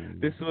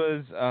 This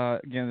was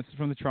again, this is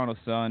from the Toronto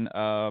Sun.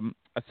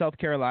 A South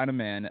Carolina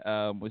man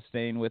was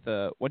staying with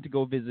went to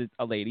go visit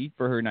a lady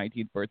for her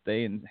 19th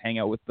birthday and hang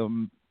out with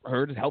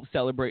her to help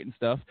celebrate and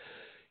stuff.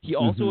 He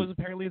also was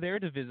apparently there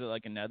to visit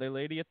like another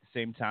lady at the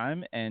same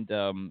time, and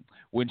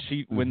when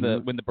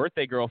the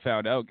birthday girl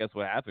found out, guess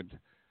what happened?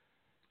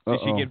 Did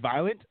she get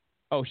violent?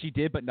 Oh, she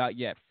did, but not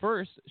yet.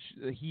 First,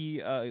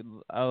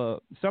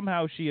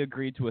 somehow she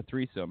agreed to a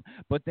threesome,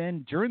 but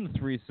then during the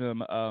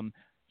threesome,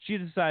 she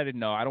decided,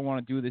 no, I don't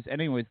want to do this.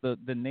 Anyways,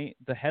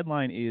 the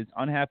headline is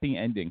unhappy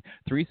ending.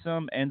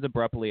 Threesome ends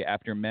abruptly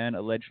after man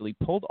allegedly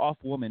pulled off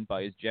woman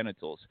by his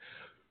genitals.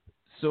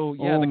 So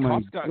yeah, the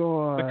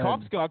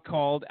cops got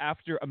called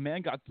after a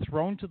man got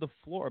thrown to the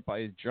floor by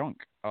his junk.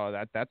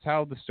 That's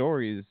how the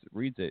story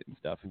reads it and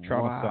stuff.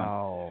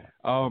 Toronto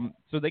Sun.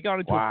 So they got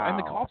into it, and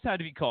the cops had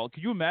to be called.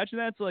 Could you imagine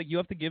that? So like you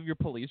have to give your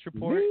police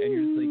report, and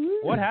you're just like,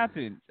 what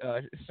happened?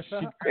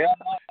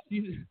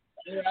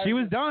 She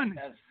was done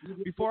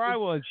before I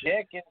was.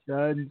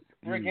 Done.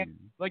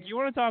 Like you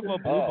want to talk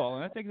about blue ball,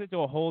 and that takes it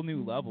to a whole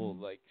new level.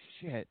 Like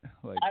shit.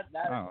 Like that's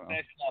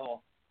next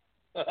level.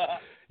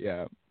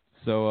 Yeah.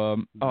 So,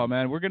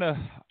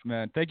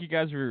 thank you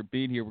guys for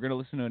being here. We're going to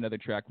listen to another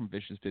track from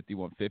Vicious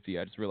 5150.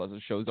 I just realized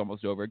the show's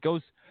almost over. It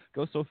goes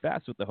so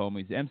fast with the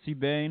homies. MC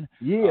Bane,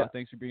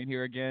 thanks for being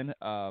here again.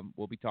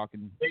 We'll be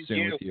talking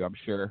soon with you, I'm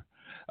sure.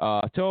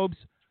 Tobes,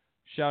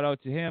 shout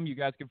out to him. You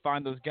guys can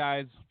find those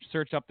guys.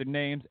 Search up their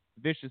names.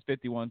 Vicious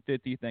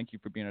 5150, thank you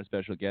for being our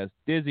special guest.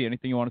 Dizzy,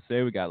 anything you want to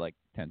say? We got like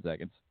 10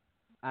 seconds.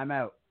 I'm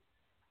out.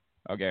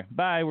 Okay,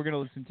 bye. We're going to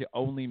listen to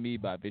Only Me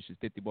by Vicious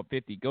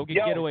 5150. Go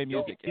get Getaway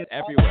music. It's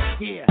everywhere.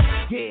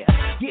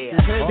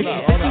 Hold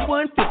on.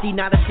 5150,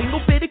 not a single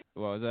bit of...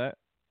 What was that?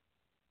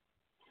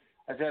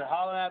 I said,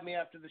 holler at me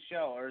after the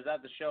show, or is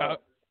that the show?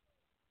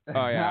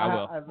 Oh, yeah, I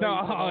will.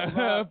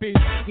 No, peace.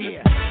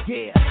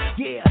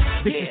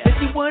 Vicious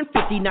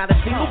 5150, not a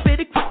single bit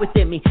of quit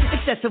within me.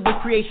 Excessive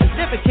recreations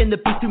never can to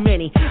be too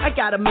many. I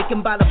gotta make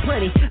them by the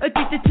plenty.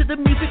 Addicted to the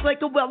music like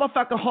a well-off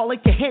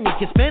alcoholic to Henny.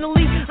 Cause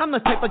mentally, I'm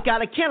the type of guy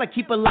that cannot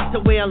keep it locked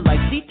away on like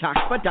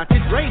Detox by Dr.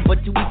 Dre.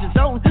 But to each his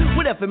own,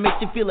 whatever makes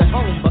you feel at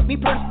home. But me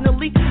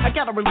personally, I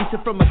gotta release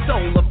it from my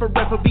soul or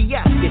forever be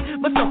asking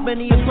myself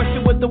many a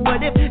question with the what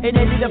if. It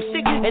ended up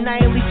sick, and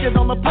I unleashed it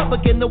on the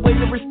public, and the way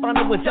to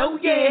respond was, oh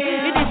yeah.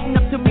 It isn't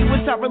up to me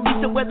once I release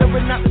it whether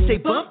or not to say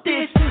bump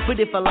this. But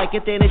if I like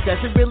it, then it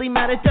doesn't really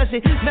matter, does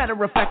it? Matter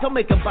of fact, I'll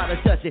make about a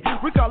dozen.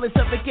 Regardless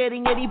of it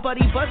getting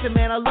anybody buzzing,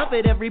 man, I love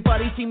it.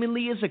 Everybody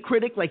seemingly is a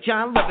critic like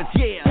John Lovitz,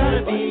 yeah.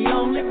 Gotta be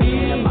only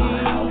me in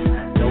my house.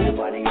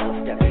 Nobody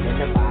else stepping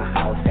into my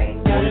house.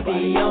 Ain't gotta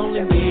be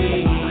only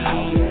me.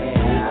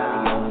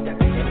 Yeah.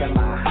 Stepping into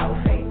my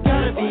house. Ain't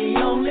gotta be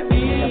only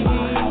me in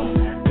my house.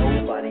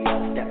 Nobody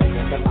else stepping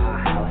into my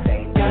house.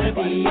 Ain't gotta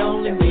be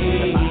only me.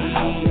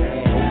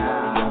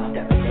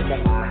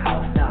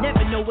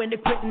 When they're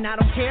quitting, I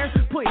don't care.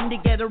 Putting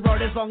together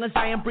art as long as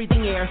I am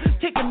breathing air.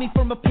 Taking me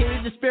from a pit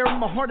of despair.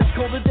 My heart is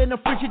colder than a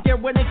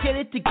Frigidaire. When I get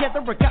it together,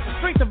 I got the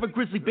strength of a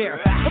grizzly bear.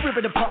 I rip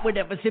it apart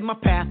whatever's in my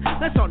path.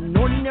 That's on an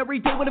ordinary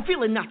day when I'm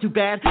feeling not too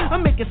bad.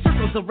 I'm making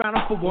circles around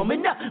them for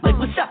warming up. Like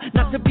what's up?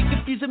 Not to be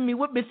confusing me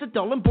with Mr.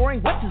 Dull and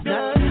boring. What's his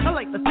nuts? I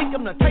like to think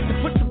I'm the type to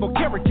put some more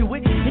character to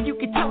it. And you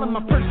can tell in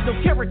my personal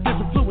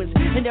character's influence.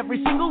 And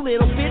every single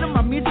little bit of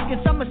my music is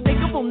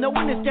unmistakable. No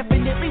one is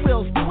definitely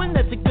Will's doing.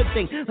 That's a good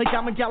thing. Like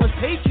Diamond Dallas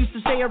Page used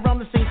to say around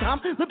the same time.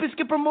 Limp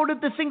Bizkit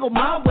promoted the single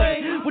My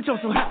Way, which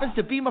also happens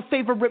to be my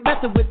favorite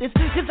method with this.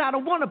 Cause I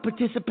don't wanna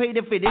participate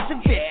if it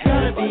isn't fair.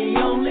 Gotta be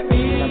only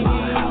me in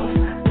my house.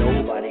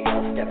 Nobody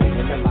else stepping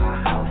into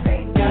my house.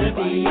 Ain't gotta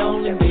be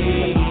only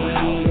me.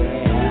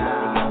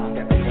 Yeah.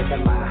 Stepping into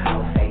my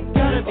house. Ain't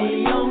gotta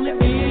be only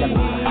me in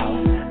my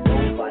house.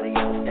 Nobody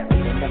else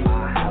stepping into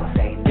my house.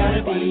 Ain't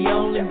gotta be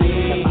only me.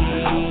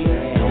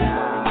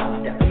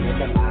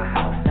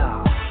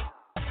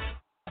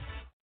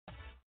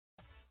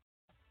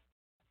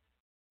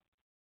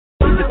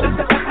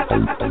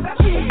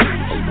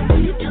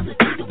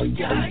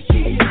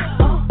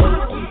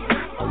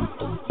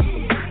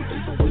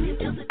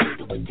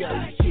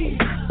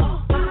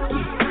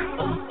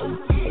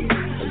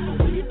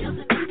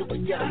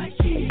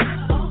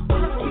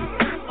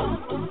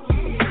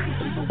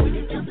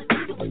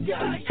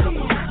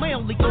 My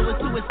only goal is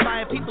to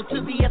inspire people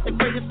to be at the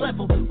greatest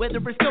level. Whether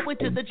it's going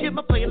to the gym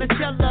or playing the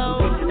cello.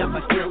 Raising up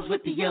my skills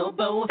with the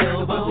elbow.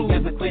 Will we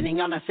ever quitting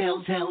on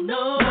ourselves? Hell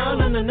no.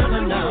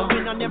 No.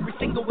 Win on every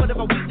single one of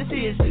our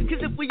weaknesses.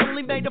 Cause if we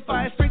only made a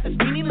fire strength, that's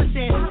meaningless.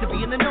 And to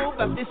be in the know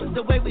about this is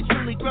the way we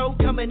truly grow.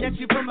 Coming at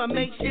you from a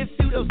makeshift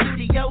pseudo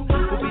studio.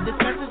 Will be this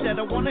message that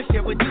I want to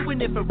share with you.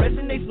 And if it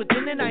resonates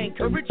within it, I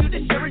encourage you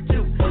to share it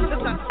too.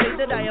 That's not to say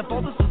that I have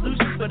all the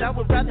solutions, but I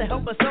would rather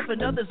help myself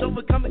and others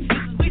overcome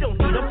excuses. We don't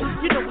need them.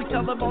 You know we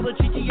tell them all the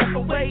GTF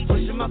away.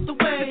 Push them out the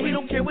way. We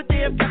don't care what they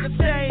have got to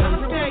say.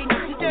 Not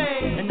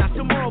today, and not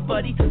tomorrow,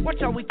 buddy. Watch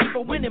how we keep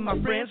on winning, my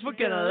friends. We're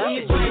gonna love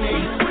it.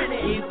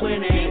 Keep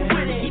winning.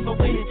 Keep on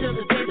winning till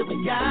the day that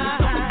we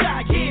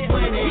die. Keep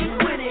winning.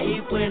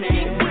 Keep on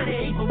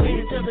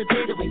winning till the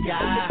day that we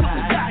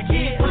die.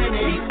 Keep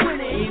winning.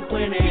 Keep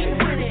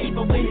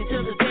on winning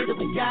till the day that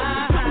we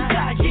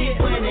die. Keep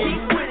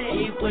winning.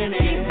 Keep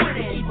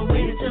on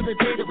winning till the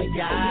day that we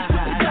die.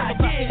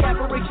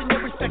 Collaboration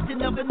and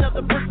respecting of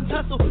another person's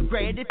hustle.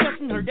 Granted, it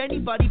doesn't hurt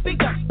anybody.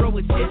 Big up, bro,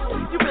 it's this.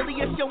 You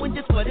really are showing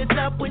just what it's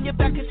up when your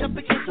back is up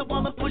against the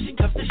wall and pushing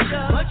cups to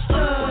shove. Much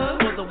love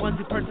for the ones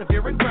who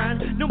persevere and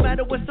grind. No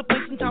matter what's the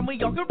place and time,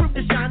 we all got room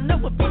to shine. No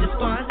one beat us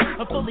fine.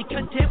 I'm fully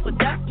content with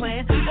that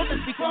plan. All this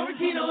be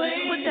quarantine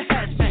away with the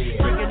hazmat.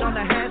 Bringing on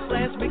the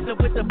hazlats, mix it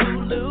with the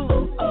booloo.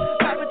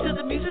 Rapping to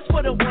the music's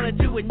what I wanna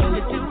do, and you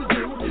can do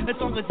you. As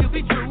long as you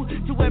be true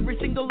to every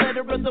single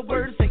letter of the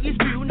words that you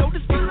spew. No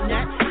disputing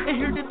that. And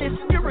here to this,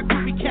 you're a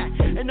groovy cat.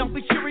 And I'll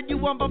be cheering you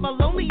on by my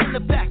lonely in the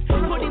back.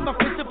 Putting my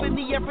fist up in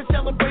the air for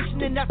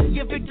celebration. And after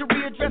your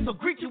victory address, I'll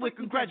greet you with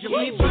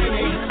congratulations. Keep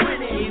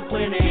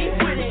winning.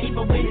 Keep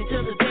on winning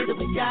till the day that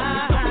we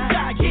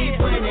die. Keep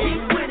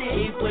winning.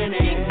 Keep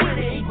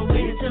on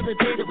winning till the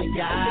day that we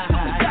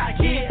die.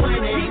 Keep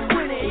winning.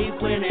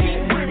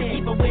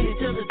 Keep on winning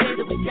till the day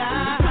that we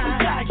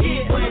die.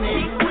 Keep winning.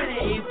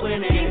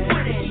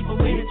 Keep on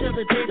winning till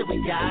the day that we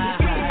die.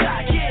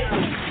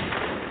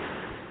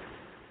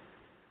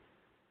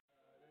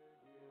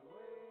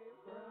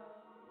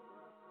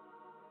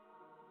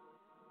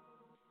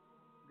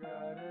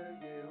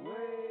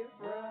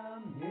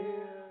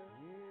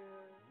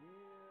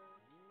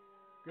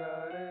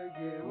 Gotta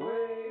get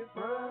away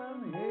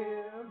from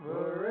here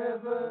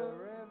forever.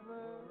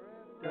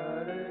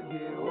 Gotta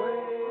get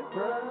away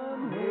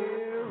from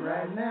here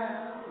right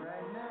now.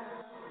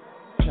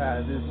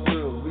 Tired of this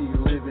world we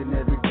living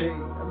every day.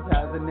 I'm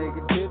tired of the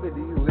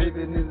negativity,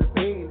 living in the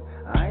pain.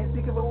 I ain't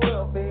sick of a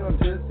welfare, I'm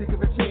just sick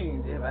of a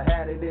change. If I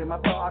had it in my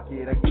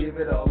pocket, I'd give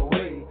it all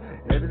away.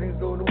 Everything's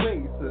going to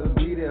waste, so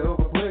need it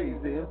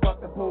overplays. And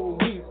fuck the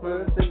police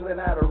for singling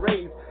out a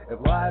race. If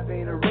life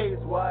ain't a race,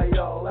 why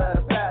y'all at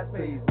a fast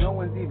pace? No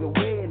one's even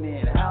weighing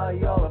in. How are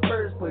y'all in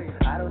first place?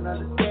 I don't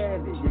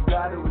understand it. You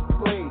gotta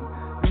explain.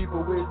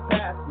 People wish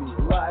past me.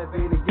 Life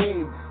ain't a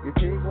game. You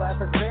take life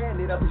for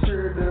granted. I'll be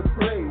sure to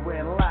pray.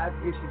 When life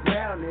gets you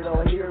grounded,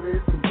 all I hear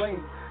is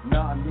complaints.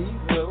 Not me,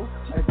 though.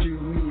 I do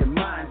me and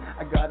mine.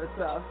 I got a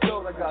soft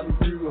soul. I got me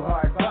through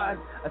hard times.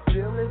 I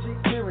still live the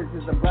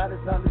experiences. I'm glad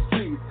it's on the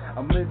streets.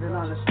 I'm living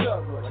on the struggle.